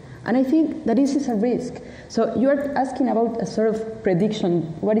 And I think that this is a risk. So you are asking about a sort of prediction,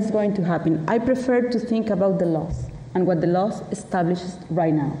 what is going to happen. I prefer to think about the laws and what the laws establishes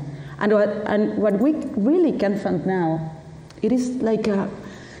right now. And what we really can find now, it is like a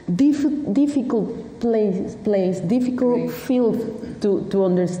difficult plays difficult field to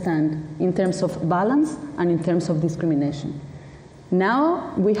understand in terms of balance and in terms of discrimination.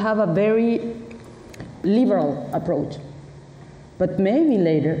 Now we have a very liberal approach, but maybe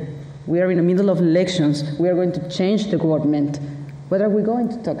later, we are in the middle of elections, we are going to change the government. What are we going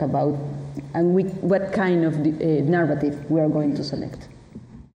to talk about, and what kind of narrative we are going to select?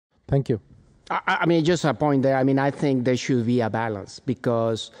 Thank you. I mean, just a point there. I mean, I think there should be a balance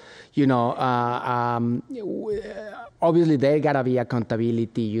because, you know, obviously there gotta be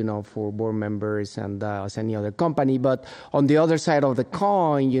accountability, you know, for board members and as any other company. But on the other side of the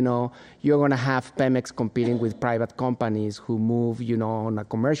coin, you know, you're gonna have Pemex competing with private companies who move, you know, on a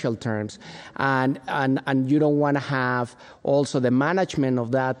commercial terms, and you don't want to have also the management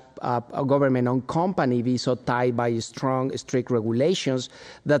of that a government-owned company be so tied by strong, strict regulations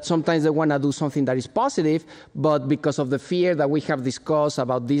that sometimes they want to do something that is positive, but because of the fear that we have discussed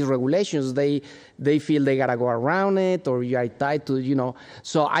about these regulations, they feel they got to go around it, or you are tied to, you know.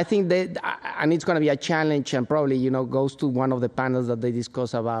 So I think that, and it's going to be a challenge, and probably, you know, goes to one of the panels that they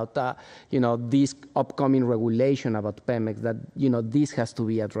discuss about, you know, this upcoming regulation about Pemex, that, you know, this has to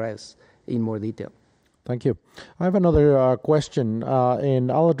be addressed in more detail. Thank you. I have another question,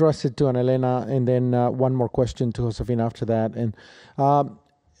 and I'll address it to Ana Elena, and then one more question to Josefina after that. And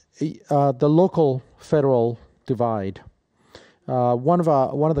the local-federal divide. One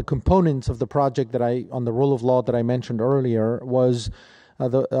of the components of the project that on the rule of law that I mentioned earlier was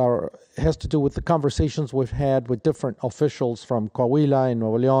has to do with the conversations we've had with different officials from Coahuila and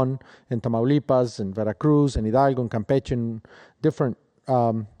Nuevo León and Tamaulipas and Veracruz and Hidalgo and Campeche and different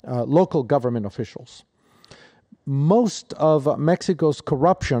local government officials. Most of Mexico's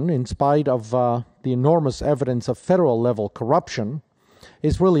corruption, in spite of the enormous evidence of federal-level corruption,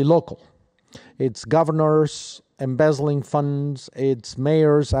 is really local. It's governors embezzling funds, it's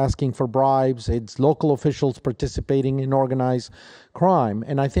mayors asking for bribes, it's local officials participating in organized crime.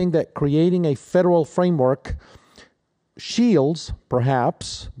 And I think that creating a federal framework shields,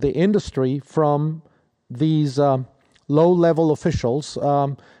 perhaps, the industry from these low-level officials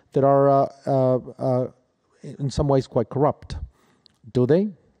that are in some ways quite corrupt. Do they?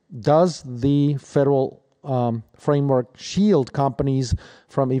 Does the federal framework shield companies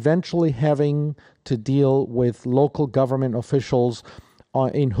from eventually having to deal with local government officials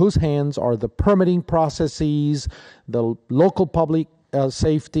in whose hands are the permitting processes, the local public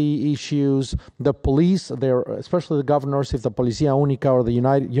safety issues, the police, especially the governors, if the Policía Única or the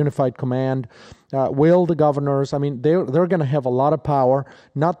Unified Command, will the governors, I mean, they're going to have a lot of power,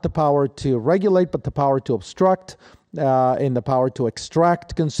 not the power to regulate, but the power to obstruct and the power to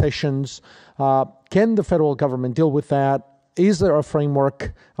extract concessions. Can the federal government deal with that? Is there a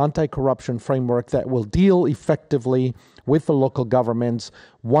framework, anti-corruption framework, that will deal effectively with the local governments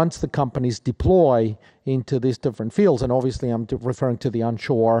once the companies deploy into these different fields? And obviously I'm referring to the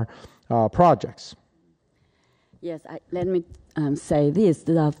onshore projects. Yes, let me say this.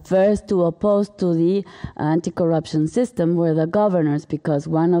 The first to oppose to the anti-corruption system were the governors, because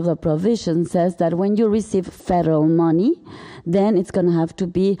one of the provisions says that when you receive federal money, then it's going to have to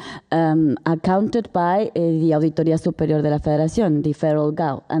be accounted by the Auditoría Superior de la Federación, the federal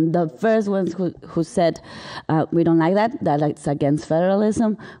GAO. And the first ones who said, we don't like that it's against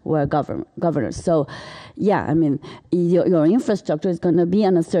federalism, were governors. So, yeah, I mean, your infrastructure is going to be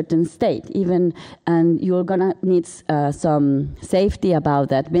in a certain state, and you're going to need some safety about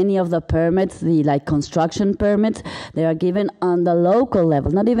that. Many of the permits, the construction permits, they are given on the local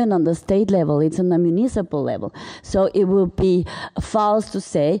level, not even on the state level. It's on the municipal level. So it will be false to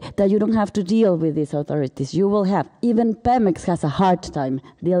say that you don't have to deal with these authorities. You will have. Even Pemex has a hard time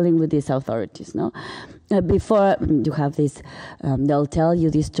dealing with these authorities, no? Before you have this, they'll tell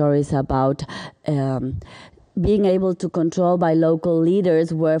you these stories about being able to control by local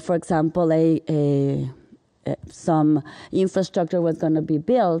leaders where, for example, some infrastructure was going to be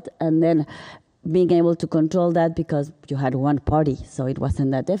built, and then being able to control that because you had one party, so it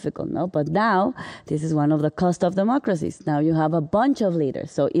wasn't that difficult, no? But now, this is one of the cost of democracies. Now you have a bunch of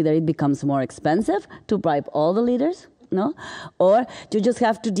leaders, so either it becomes more expensive to bribe all the leaders, no? Or you just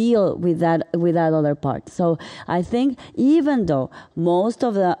have to deal with that other part. So I think even though most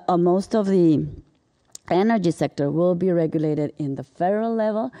of the energy sector will be regulated in the federal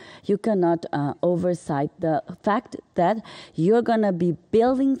level, you cannot oversight the fact that you're going to be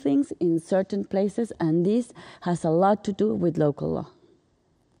building things in certain places, and this has a lot to do with local law.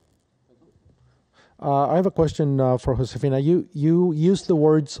 I have a question for Josefina. You used the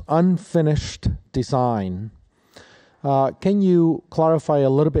words unfinished design. Can you clarify a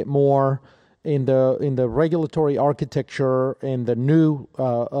little bit more in the regulatory architecture and the new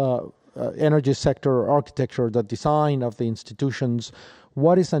energy sector architecture, the design of the institutions,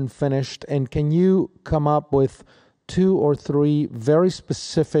 what is unfinished, and can you come up with 2 or 3 very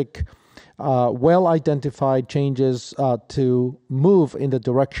specific, well-identified changes to move in the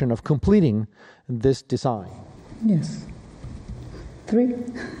direction of completing this design? Yes. 3?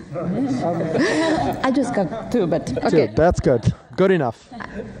 I just got 2, but okay. 2, that's good. Good enough.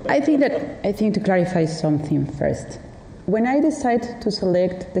 I think to clarify something first. When I decide to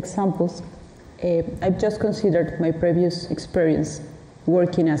select the examples, I've just considered my previous experience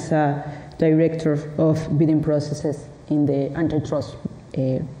working as a director of bidding processes in the antitrust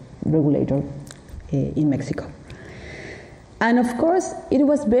regulator in Mexico. And of course, it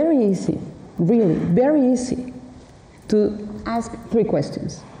was very easy, really very easy, to ask 3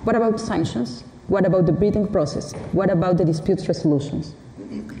 questions. What about sanctions? What about the bidding process? What about the dispute resolutions?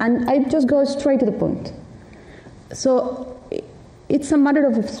 And I just go straight to the point. So it's a matter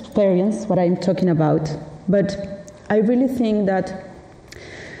of experience, what I'm talking about, but I really think that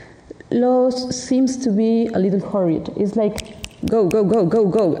laws seems to be a little hurried. It's like, go, go, go, go,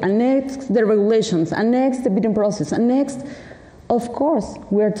 go, and next the regulations, and next the bidding process, and next, of course,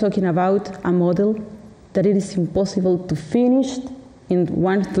 we're talking about a model that it is impossible to finish in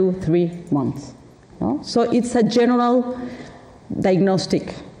 1, 2, 3 months. No? So it's a general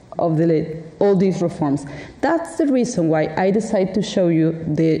diagnostic of all these reforms. That's the reason why I decided to show you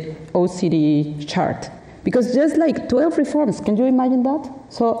the OECD chart. Because just like 12 reforms, can you imagine that?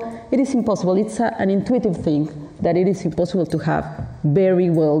 So it is impossible. It's an intuitive thing that it is impossible to have very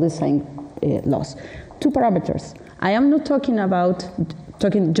well-designed laws. 2 parameters. I am not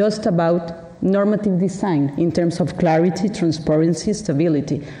talking just about normative design in terms of clarity, transparency,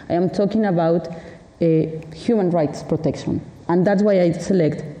 stability. I am talking about human rights protection. And that's why I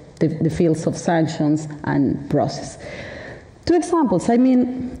select the fields of sanctions and process. 2 examples. I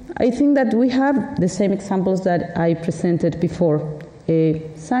mean, I think that we have the same examples that I presented before.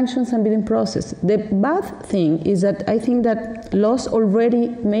 Sanctions and bidding process. The bad thing is that I think that laws already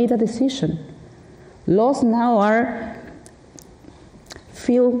made a decision. Laws now are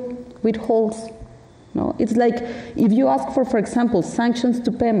filled with holes. No? It's like if you ask for example, sanctions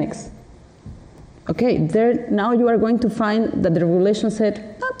to Pemex. Okay, there now you are going to find that the regulation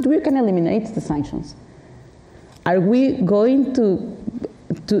said, we can eliminate the sanctions. Are we going to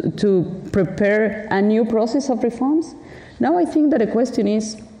prepare a new process of reforms? Now I think that the question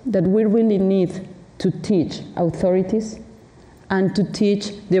is that we really need to teach authorities and to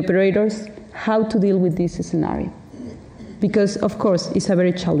teach the operators how to deal with this scenario. Because, of course, it's a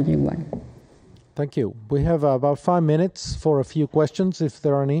very challenging one. Thank you. We have about 5 minutes for a few questions, if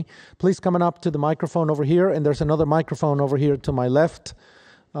there are any. Please come on up to the microphone over here, and there's another microphone over here to my left.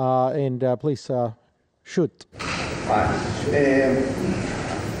 Please shoot. Hi.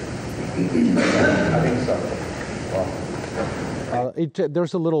 I think so.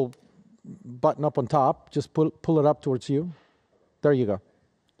 There's a little button up on top. Just pull it up towards you. There you go.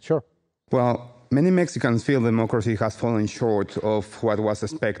 Sure. Well, many Mexicans feel democracy has fallen short of what was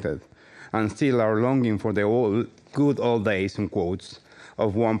expected and still are longing for the good old days, in quotes,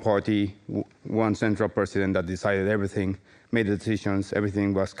 of one party, one central president that decided everything, made the decisions,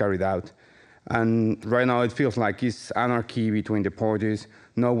 everything was carried out. And right now it feels like it's anarchy between the parties.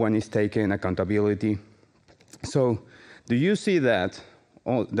 No one is taking accountability. So do you see that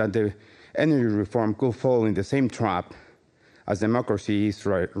the energy reform could fall in the same trap as democracy is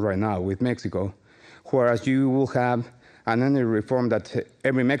right now with Mexico, whereas you will have an energy reform that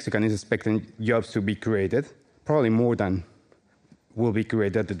every Mexican is expecting jobs to be created, probably more than will be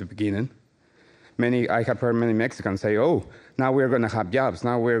created at the beginning. I have heard many Mexicans say, oh, now we're going to have jobs,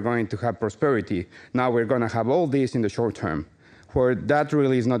 now we're going to have prosperity, now we're going to have all this in the short term, where that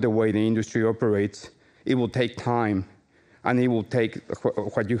really is not the way the industry operates. It will take time, and it will take,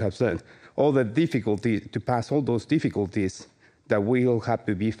 what you have said, all the difficulty to pass all those difficulties that will have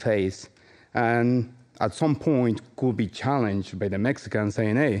to be faced, and at some point could be challenged by the Mexicans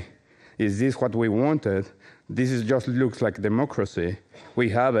saying, hey, is this what we wanted? This is just looks like democracy. We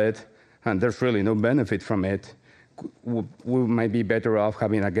have it, and there's really no benefit from it. We might be better off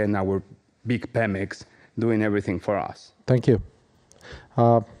having, again, our big Pemex doing everything for us. Thank you.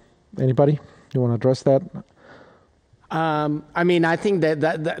 Anybody? You want to address that? I mean, I think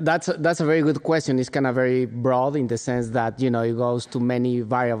that's a very good question. It's kind of very broad in the sense that, you know, it goes to many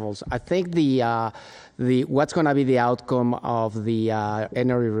variables. I think what's going to be the outcome of the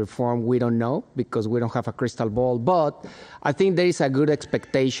energy reform, we don't know because we don't have a crystal ball. But I think there is a good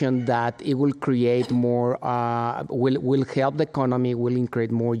expectation that it will create more, will help the economy, will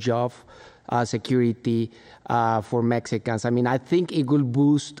create more jobs. security for Mexicans. I mean, I think it will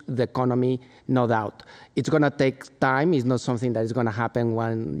boost the economy, no doubt. It's going to take time. It's not something that is going to happen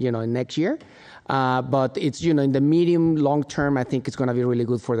next year. But it's, in the medium, long term, I think it's going to be really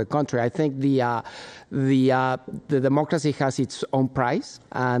good for the country. I think the democracy has its own price.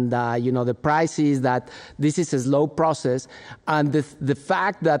 And, the price is that this is a slow process. And the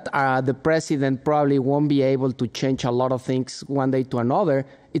fact that the president probably won't be able to change a lot of things one day to another,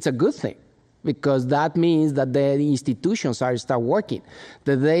 it's a good thing. Because that means that the institutions start working.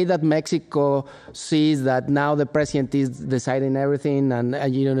 The day that Mexico sees that now the president is deciding everything and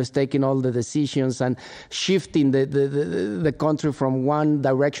is taking all the decisions and shifting the country from one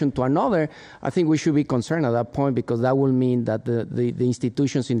direction to another, I think we should be concerned at that point, because that will mean that the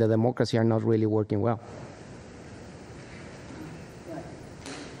institutions in the democracy are not really working well.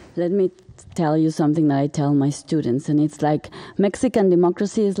 Let me tell you something that I tell my students, and it's like Mexican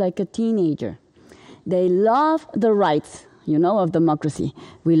democracy is like a teenager. They love the rights, of democracy.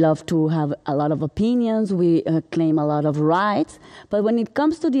 We love to have a lot of opinions, we claim a lot of rights, but when it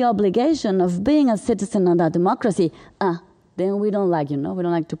comes to the obligation of being a citizen of that democracy, then we don't like, we don't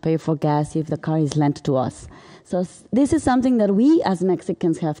like to pay for gas if the car is lent to us. So this is something that we as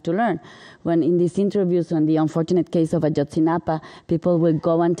Mexicans have to learn. When in these interviews on the unfortunate case of Ayotzinapa, people will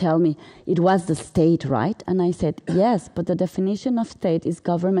go and tell me, it was the state, right? And I said, yes, but the definition of state is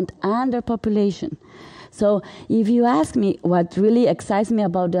government under population. So if you ask me what really excites me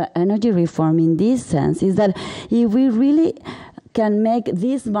about the energy reform in this sense is that if we really can make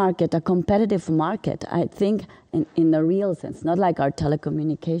this market a competitive market, I think in the real sense, not like our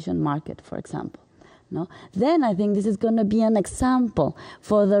telecommunication market, for example. No? Then I think this is going to be an example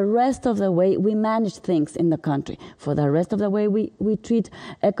for the rest of the way we manage things in the country, for the rest of the way we treat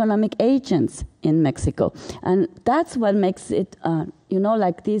economic agents in Mexico. And that's what makes it,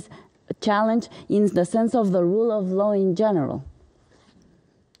 like this challenge in the sense of the rule of law in general.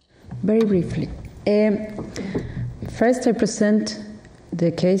 Very briefly. First, I present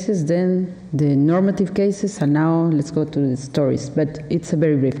the cases, then the normative cases, and now let's go to the stories, but it's a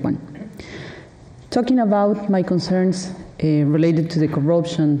very brief one. Talking about my concerns related to the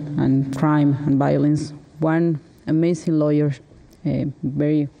corruption and crime and violence, one amazing lawyer, a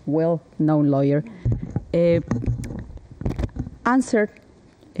very well-known lawyer, answered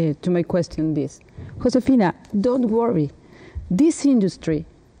to my question this: Josefina, don't worry. This industry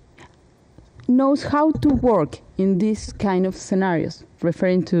knows how to work in these kind of scenarios,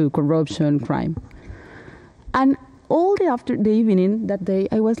 referring to corruption, crime. And all day after the evening that day,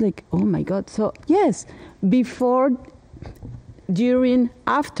 I was like, oh my God. So yes, before, during,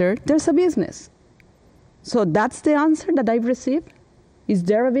 after, there's a business. So that's the answer that I've received. Is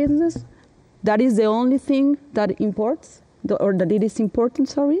there a business? That is the only thing that imports, or that it is important,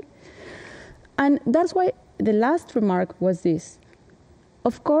 sorry. And that's why the last remark was this.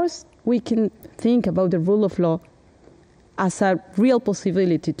 Of course, we can think about the rule of law as a real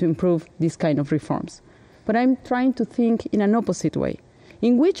possibility to improve these kind of reforms. But I'm trying to think in an opposite way.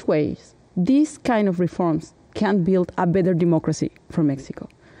 In which ways these kind of reforms can build a better democracy for Mexico,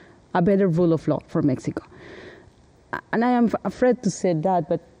 a better rule of law for Mexico? And I am afraid to say that,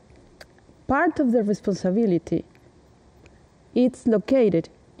 but part of the responsibility, it's located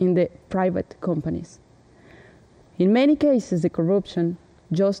in the private companies. In many cases, the corruption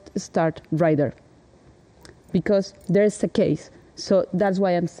just starts right there, because there's a case. So that's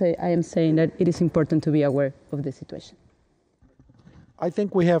why I am saying that it is important to be aware of the situation. I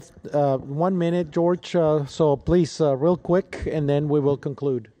think we have 1 minute, George, so please, real quick, and then we will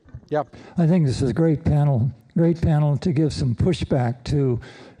conclude. Yeah. I think this is a great panel to give some pushback to,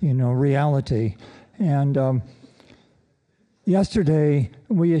 reality. And yesterday,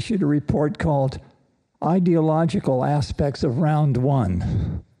 we issued a report called Ideological Aspects of Round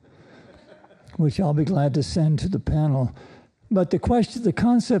One, which I'll be glad to send to the panel. But the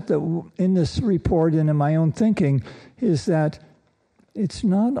concept that in this report and in my own thinking is that it's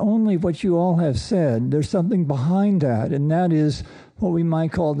not only what you all have said, there's something behind that, and that is what we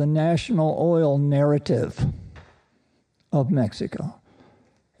might call the national oil narrative of Mexico.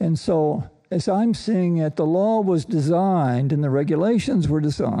 And so, as I'm seeing it, the law was designed and the regulations were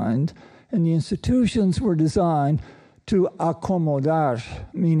designed and the institutions were designed to acomodar,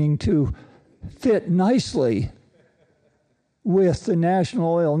 meaning to fit nicely with the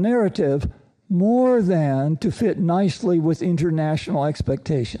national oil narrative more than to fit nicely with international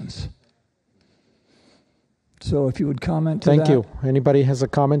expectations. So if you would comment to that. Thank you. Anybody has a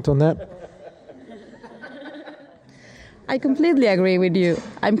comment on that? I completely agree with you.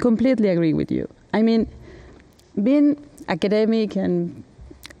 I mean, being academic and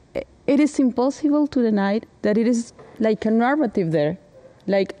it is impossible to deny that it is like a narrative there,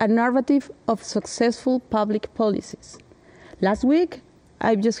 like a narrative of successful public policies. Last week,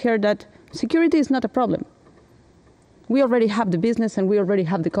 I just heard that security is not a problem. We already have the business and we already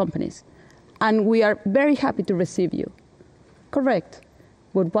have the companies. And we are very happy to receive you. Correct.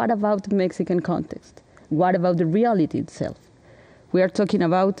 But what about the Mexican context? What about the reality itself? We are talking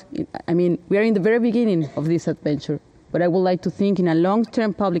about, we are in the very beginning of this adventure, but I would like to think in a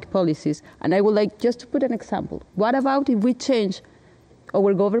long-term public policies, and I would like just to put an example. What about if we change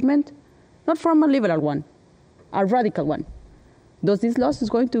our government, not from a liberal one, a radical one? Does this law is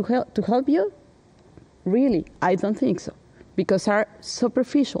going to help you? Really, I don't think so, because are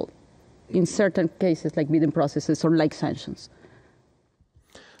superficial in certain cases like bidding processes or like sanctions.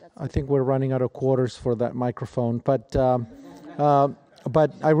 I think we're running out of quarters for that microphone, but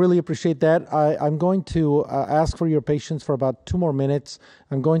I really appreciate that. I'm going to ask for your patience for about 2 more minutes.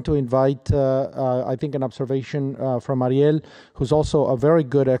 I'm going to invite, I think, an observation from Ariel, who's also a very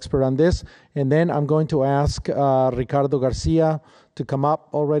good expert on this. And then I'm going to ask Ricardo Garcia to come up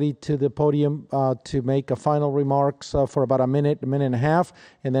already to the podium to make a final remarks for about a minute and a half.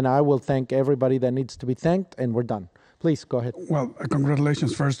 And then I will thank everybody that needs to be thanked, and we're done. Please, go ahead. Well,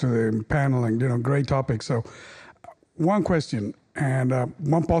 congratulations first to the panel, and great topic. So one question and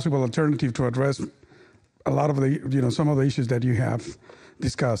one possible alternative to address a lot of the, some of the issues that you have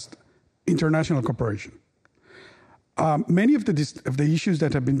discussed: international cooperation. Many of the issues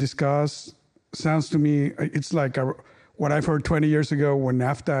that have been discussed sounds to me, it's like what I've heard 20 years ago when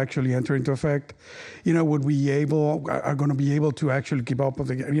NAFTA actually entered into effect. Are going to be able to actually keep up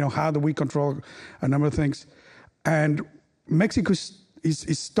with how do we control a number of things? And Mexico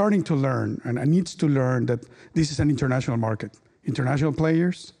is starting to learn and needs to learn that this is an international market, international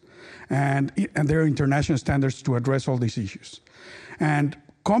players, and there are international standards to address all these issues. And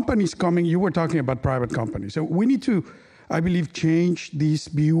companies coming, you were talking about private companies. So we need to, I believe, change this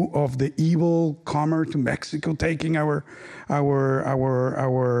view of the evil comer to Mexico taking our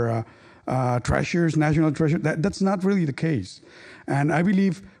treasures, national treasure. That's not really the case. And I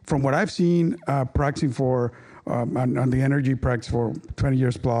believe, from what I've seen practicing for on the energy practice for 20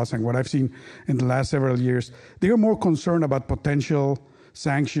 years plus, and what I've seen in the last several years, they are more concerned about potential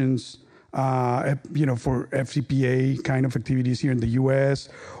sanctions, for FCPA kind of activities here in the U.S.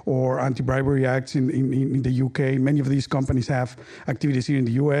 or anti-bribery acts in the UK. Many of these companies have activities here in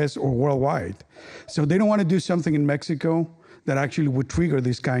the U.S. or worldwide. So they don't want to do something in Mexico that actually would trigger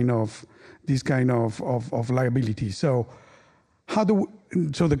this kind of liability. So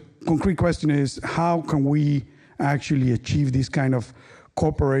so the concrete question is, how can we actually achieve this kind of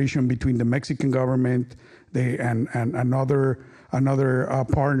cooperation between the Mexican government and other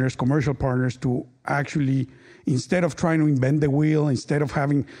partners, commercial partners, to actually, instead of trying to invent the wheel, instead of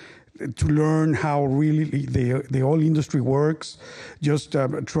having to learn how really the whole industry works, just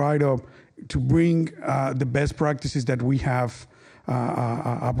try to bring the best practices that we have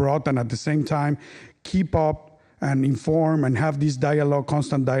abroad, and at the same time keep up and inform and have this dialogue,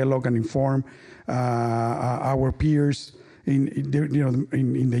 constant dialogue, and inform our peers in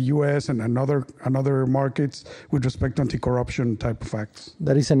the U.S. and other markets with respect to anti-corruption type of acts.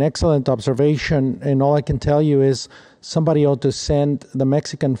 That is an excellent observation, and all I can tell you is somebody ought to send the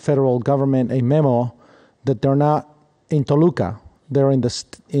Mexican federal government a memo that they're not in Toluca, they're in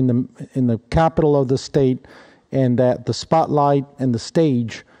the capital of the state, and that the spotlight and the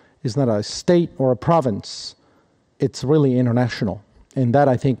stage is not a state or a province. It's really international, and that,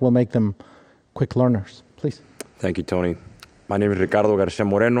 I think, will make them quick learners. Please. Thank you, Tony. My name is Ricardo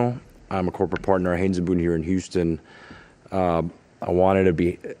García-Moreno. I'm a corporate partner at Haynes & Boone here in Houston. I wanted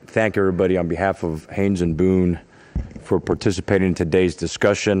to thank everybody on behalf of Haynes & Boone for participating in today's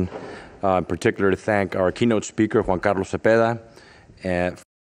discussion. In particular, to thank our keynote speaker, Juan Carlos Cepeda, and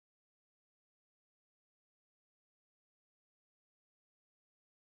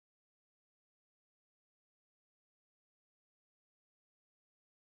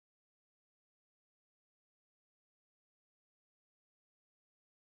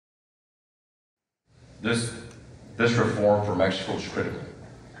This reform for Mexico is critical.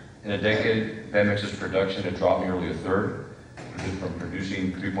 In a decade, Pemex's production had dropped nearly a third, from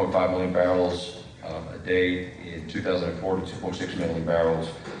producing 3.5 million barrels a day in 2004 to 2.6 million barrels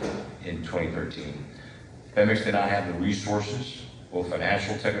in 2013. Pemex did not have the resources, both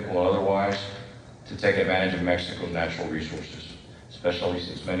financial, technical, and otherwise, to take advantage of Mexico's natural resources, especially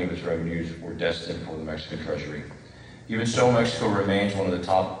since many of its revenues were destined for the Mexican treasury. Even so, Mexico remains one of the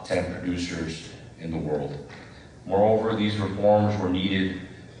top 10 producers in the world. Moreover, these reforms were needed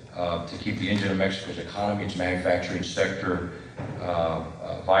to keep the engine of Mexico's economy, its manufacturing sector,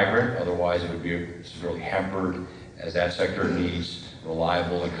 vibrant. Otherwise, it would be severely hampered, as that sector needs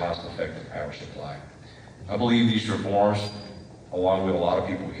reliable and cost-effective power supply. I believe these reforms, along with a lot of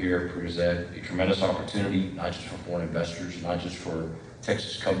people here, present a tremendous opportunity, not just for foreign investors, not just for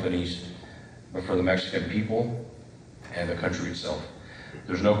Texas companies, but for the Mexican people and the country itself.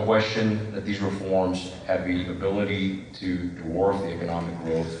 There's no question that these reforms have the ability to dwarf the economic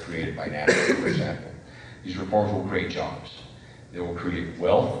growth created by NAFTA, for example. These reforms will create jobs. They will create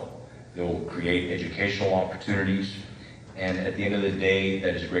wealth. They will create educational opportunities. And at the end of the day,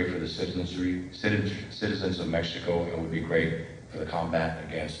 that is great for the citizens of Mexico, and would be great for the combat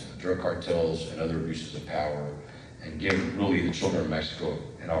against drug cartels and other abuses of power, and give really the children of Mexico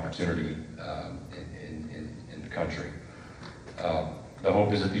an opportunity in the country. The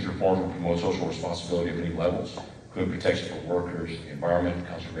hope is that these reforms will promote social responsibility at many levels, including protection for workers, the environment,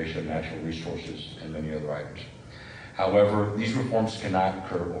 conservation of natural resources, and many other items. However, these reforms cannot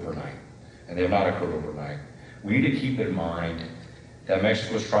occur overnight, and they have not occurred overnight. We need to keep in mind that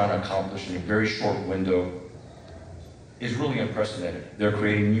Mexico is trying to accomplish in a very short window is really unprecedented. They're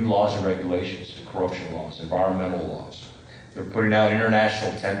creating new laws and regulations, corruption laws, environmental laws. They're putting out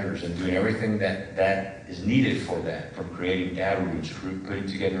international tenders and doing everything that is needed for that, from creating data rooms, putting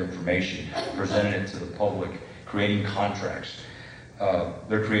together information, presenting it to the public, creating contracts.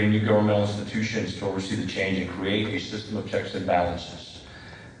 They're creating new governmental institutions to oversee the change and create a system of checks and balances.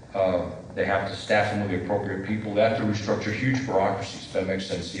 They have to staff them with the appropriate people. They have to restructure huge bureaucracies,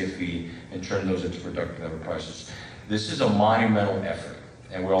 Pemex and CFE, and turn those into productive enterprises. This is a monumental effort,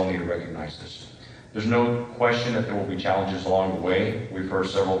 and we all need to recognize this. There's no question that there will be challenges along the way. We've heard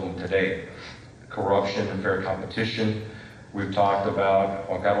several of them today. Corruption and fair competition. We've talked about,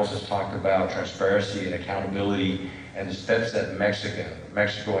 Juan Carlos has talked about transparency and accountability, and the steps that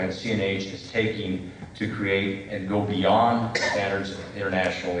Mexico and CNH is taking to create and go beyond standards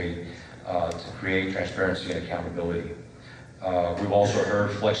internationally to create transparency and accountability. We've also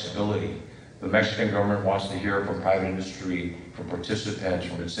heard flexibility. The Mexican government wants to hear from private industry, from participants,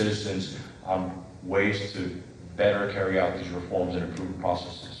 from its citizens on ways to better carry out these reforms and improve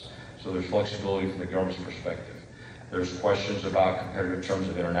processes. So there's flexibility from the government's perspective. There's questions about competitive terms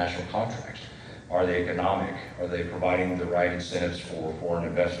of international contracts. Are they economic? Are they providing the right incentives for foreign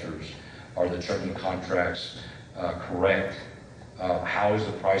investors? Are the terms of contracts correct? How is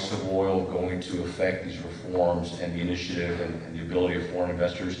the price of oil going to affect these reforms and the initiative and the ability of foreign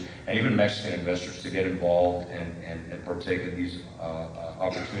investors and even Mexican investors to get involved and partake in these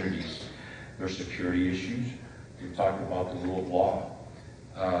opportunities? There's security issues. We've talked about the rule of law.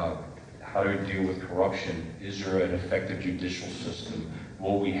 How do we deal with corruption? Is there an effective judicial system?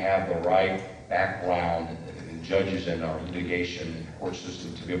 Will we have the right background and judges in our litigation and court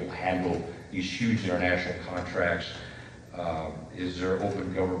system to be able to handle these huge international contracts? Is there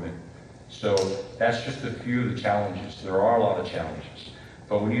open government? So that's just a few of the challenges. There are a lot of challenges.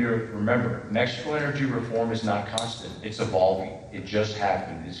 But we need to remember, Mexico energy reform is not constant. It's evolving. It just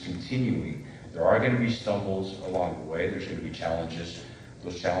happened. It's continuing. There are going to be stumbles along the way. There's going to be challenges.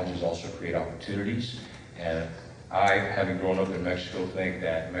 Those challenges also create opportunities. And I, having grown up in Mexico, think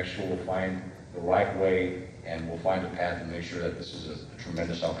that Mexico will find the right way and will find a path to make sure that this is a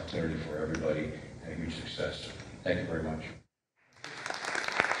tremendous opportunity for everybody and a huge success. Thank you very much.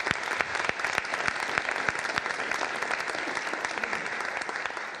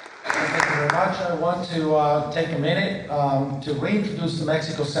 Thank you very much. I want to take a minute to reintroduce the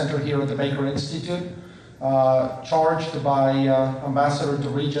Mexico Center here at the Baker Institute, charged by Ambassador to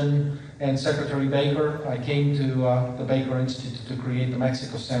Region and Secretary Baker. I came to the Baker Institute to create the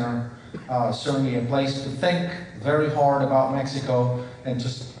Mexico Center, certainly a place to think very hard about Mexico and to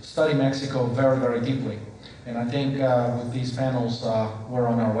study Mexico very, very deeply. And I think with these panels, we're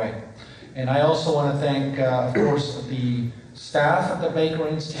on our way. And I also want to thank, of course, the staff at the Baker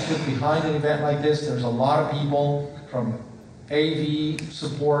Institute behind an event like this. There's a lot of people from AV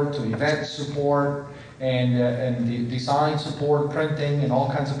support to event support and the design support, printing, and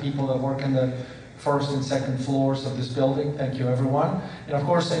all kinds of people that work in the first and second floors of this building. Thank you, everyone. And of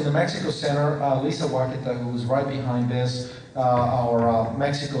course, in the Mexico Center, Lisa Huaqueta, who is right behind this, our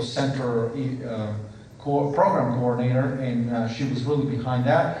Mexico Center program coordinator, and she was really behind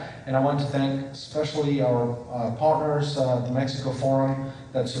that. And I want to thank especially our partners, the Mexico Forum,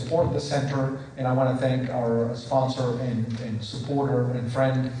 that support the center. And I want to thank our sponsor and supporter and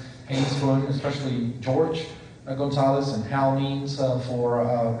friend, Haynes Boone, especially George Gonzalez and Hal Means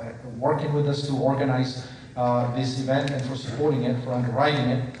for working with us to organize this event and for supporting it, for underwriting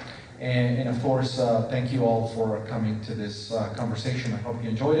it. And of course, thank you all for coming to this conversation. I hope you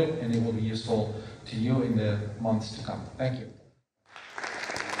enjoyed it and it will be useful to you in the months to come. Thank you.